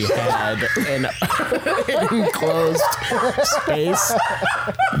 we had an enclosed space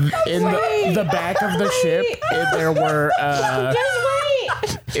in the back of the ship. There were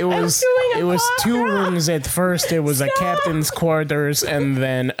it was 2 rooms at first. It was a captain's quarters and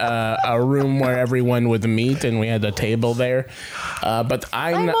then a room where everyone would meet, and we had a table there. But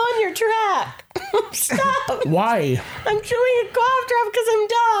I'm on your track. Stop. Why? I'm chewing a cough drop because I'm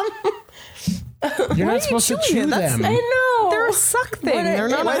dumb. You're not supposed to chew them. I know. They're a suck thing. They're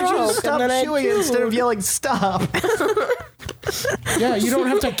not Why a did you joke. stop chewing it instead of yelling stop? Yeah, you don't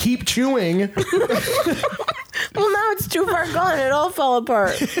have to keep chewing. Well, now it's too far gone. It all fell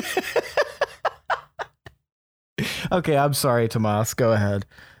apart. Okay, I'm sorry, Tomas. Go ahead.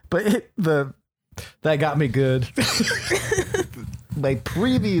 But that got me good. My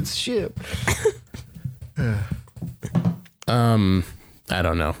previous ship. I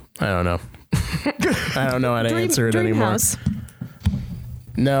don't know. I don't know how to answer it anymore. House.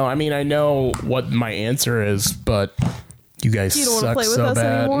 No, I mean, I know what my answer is, but you guys You don't wanna suck play with so us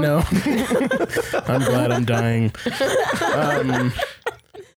bad. anymore? No. I'm glad I'm dying.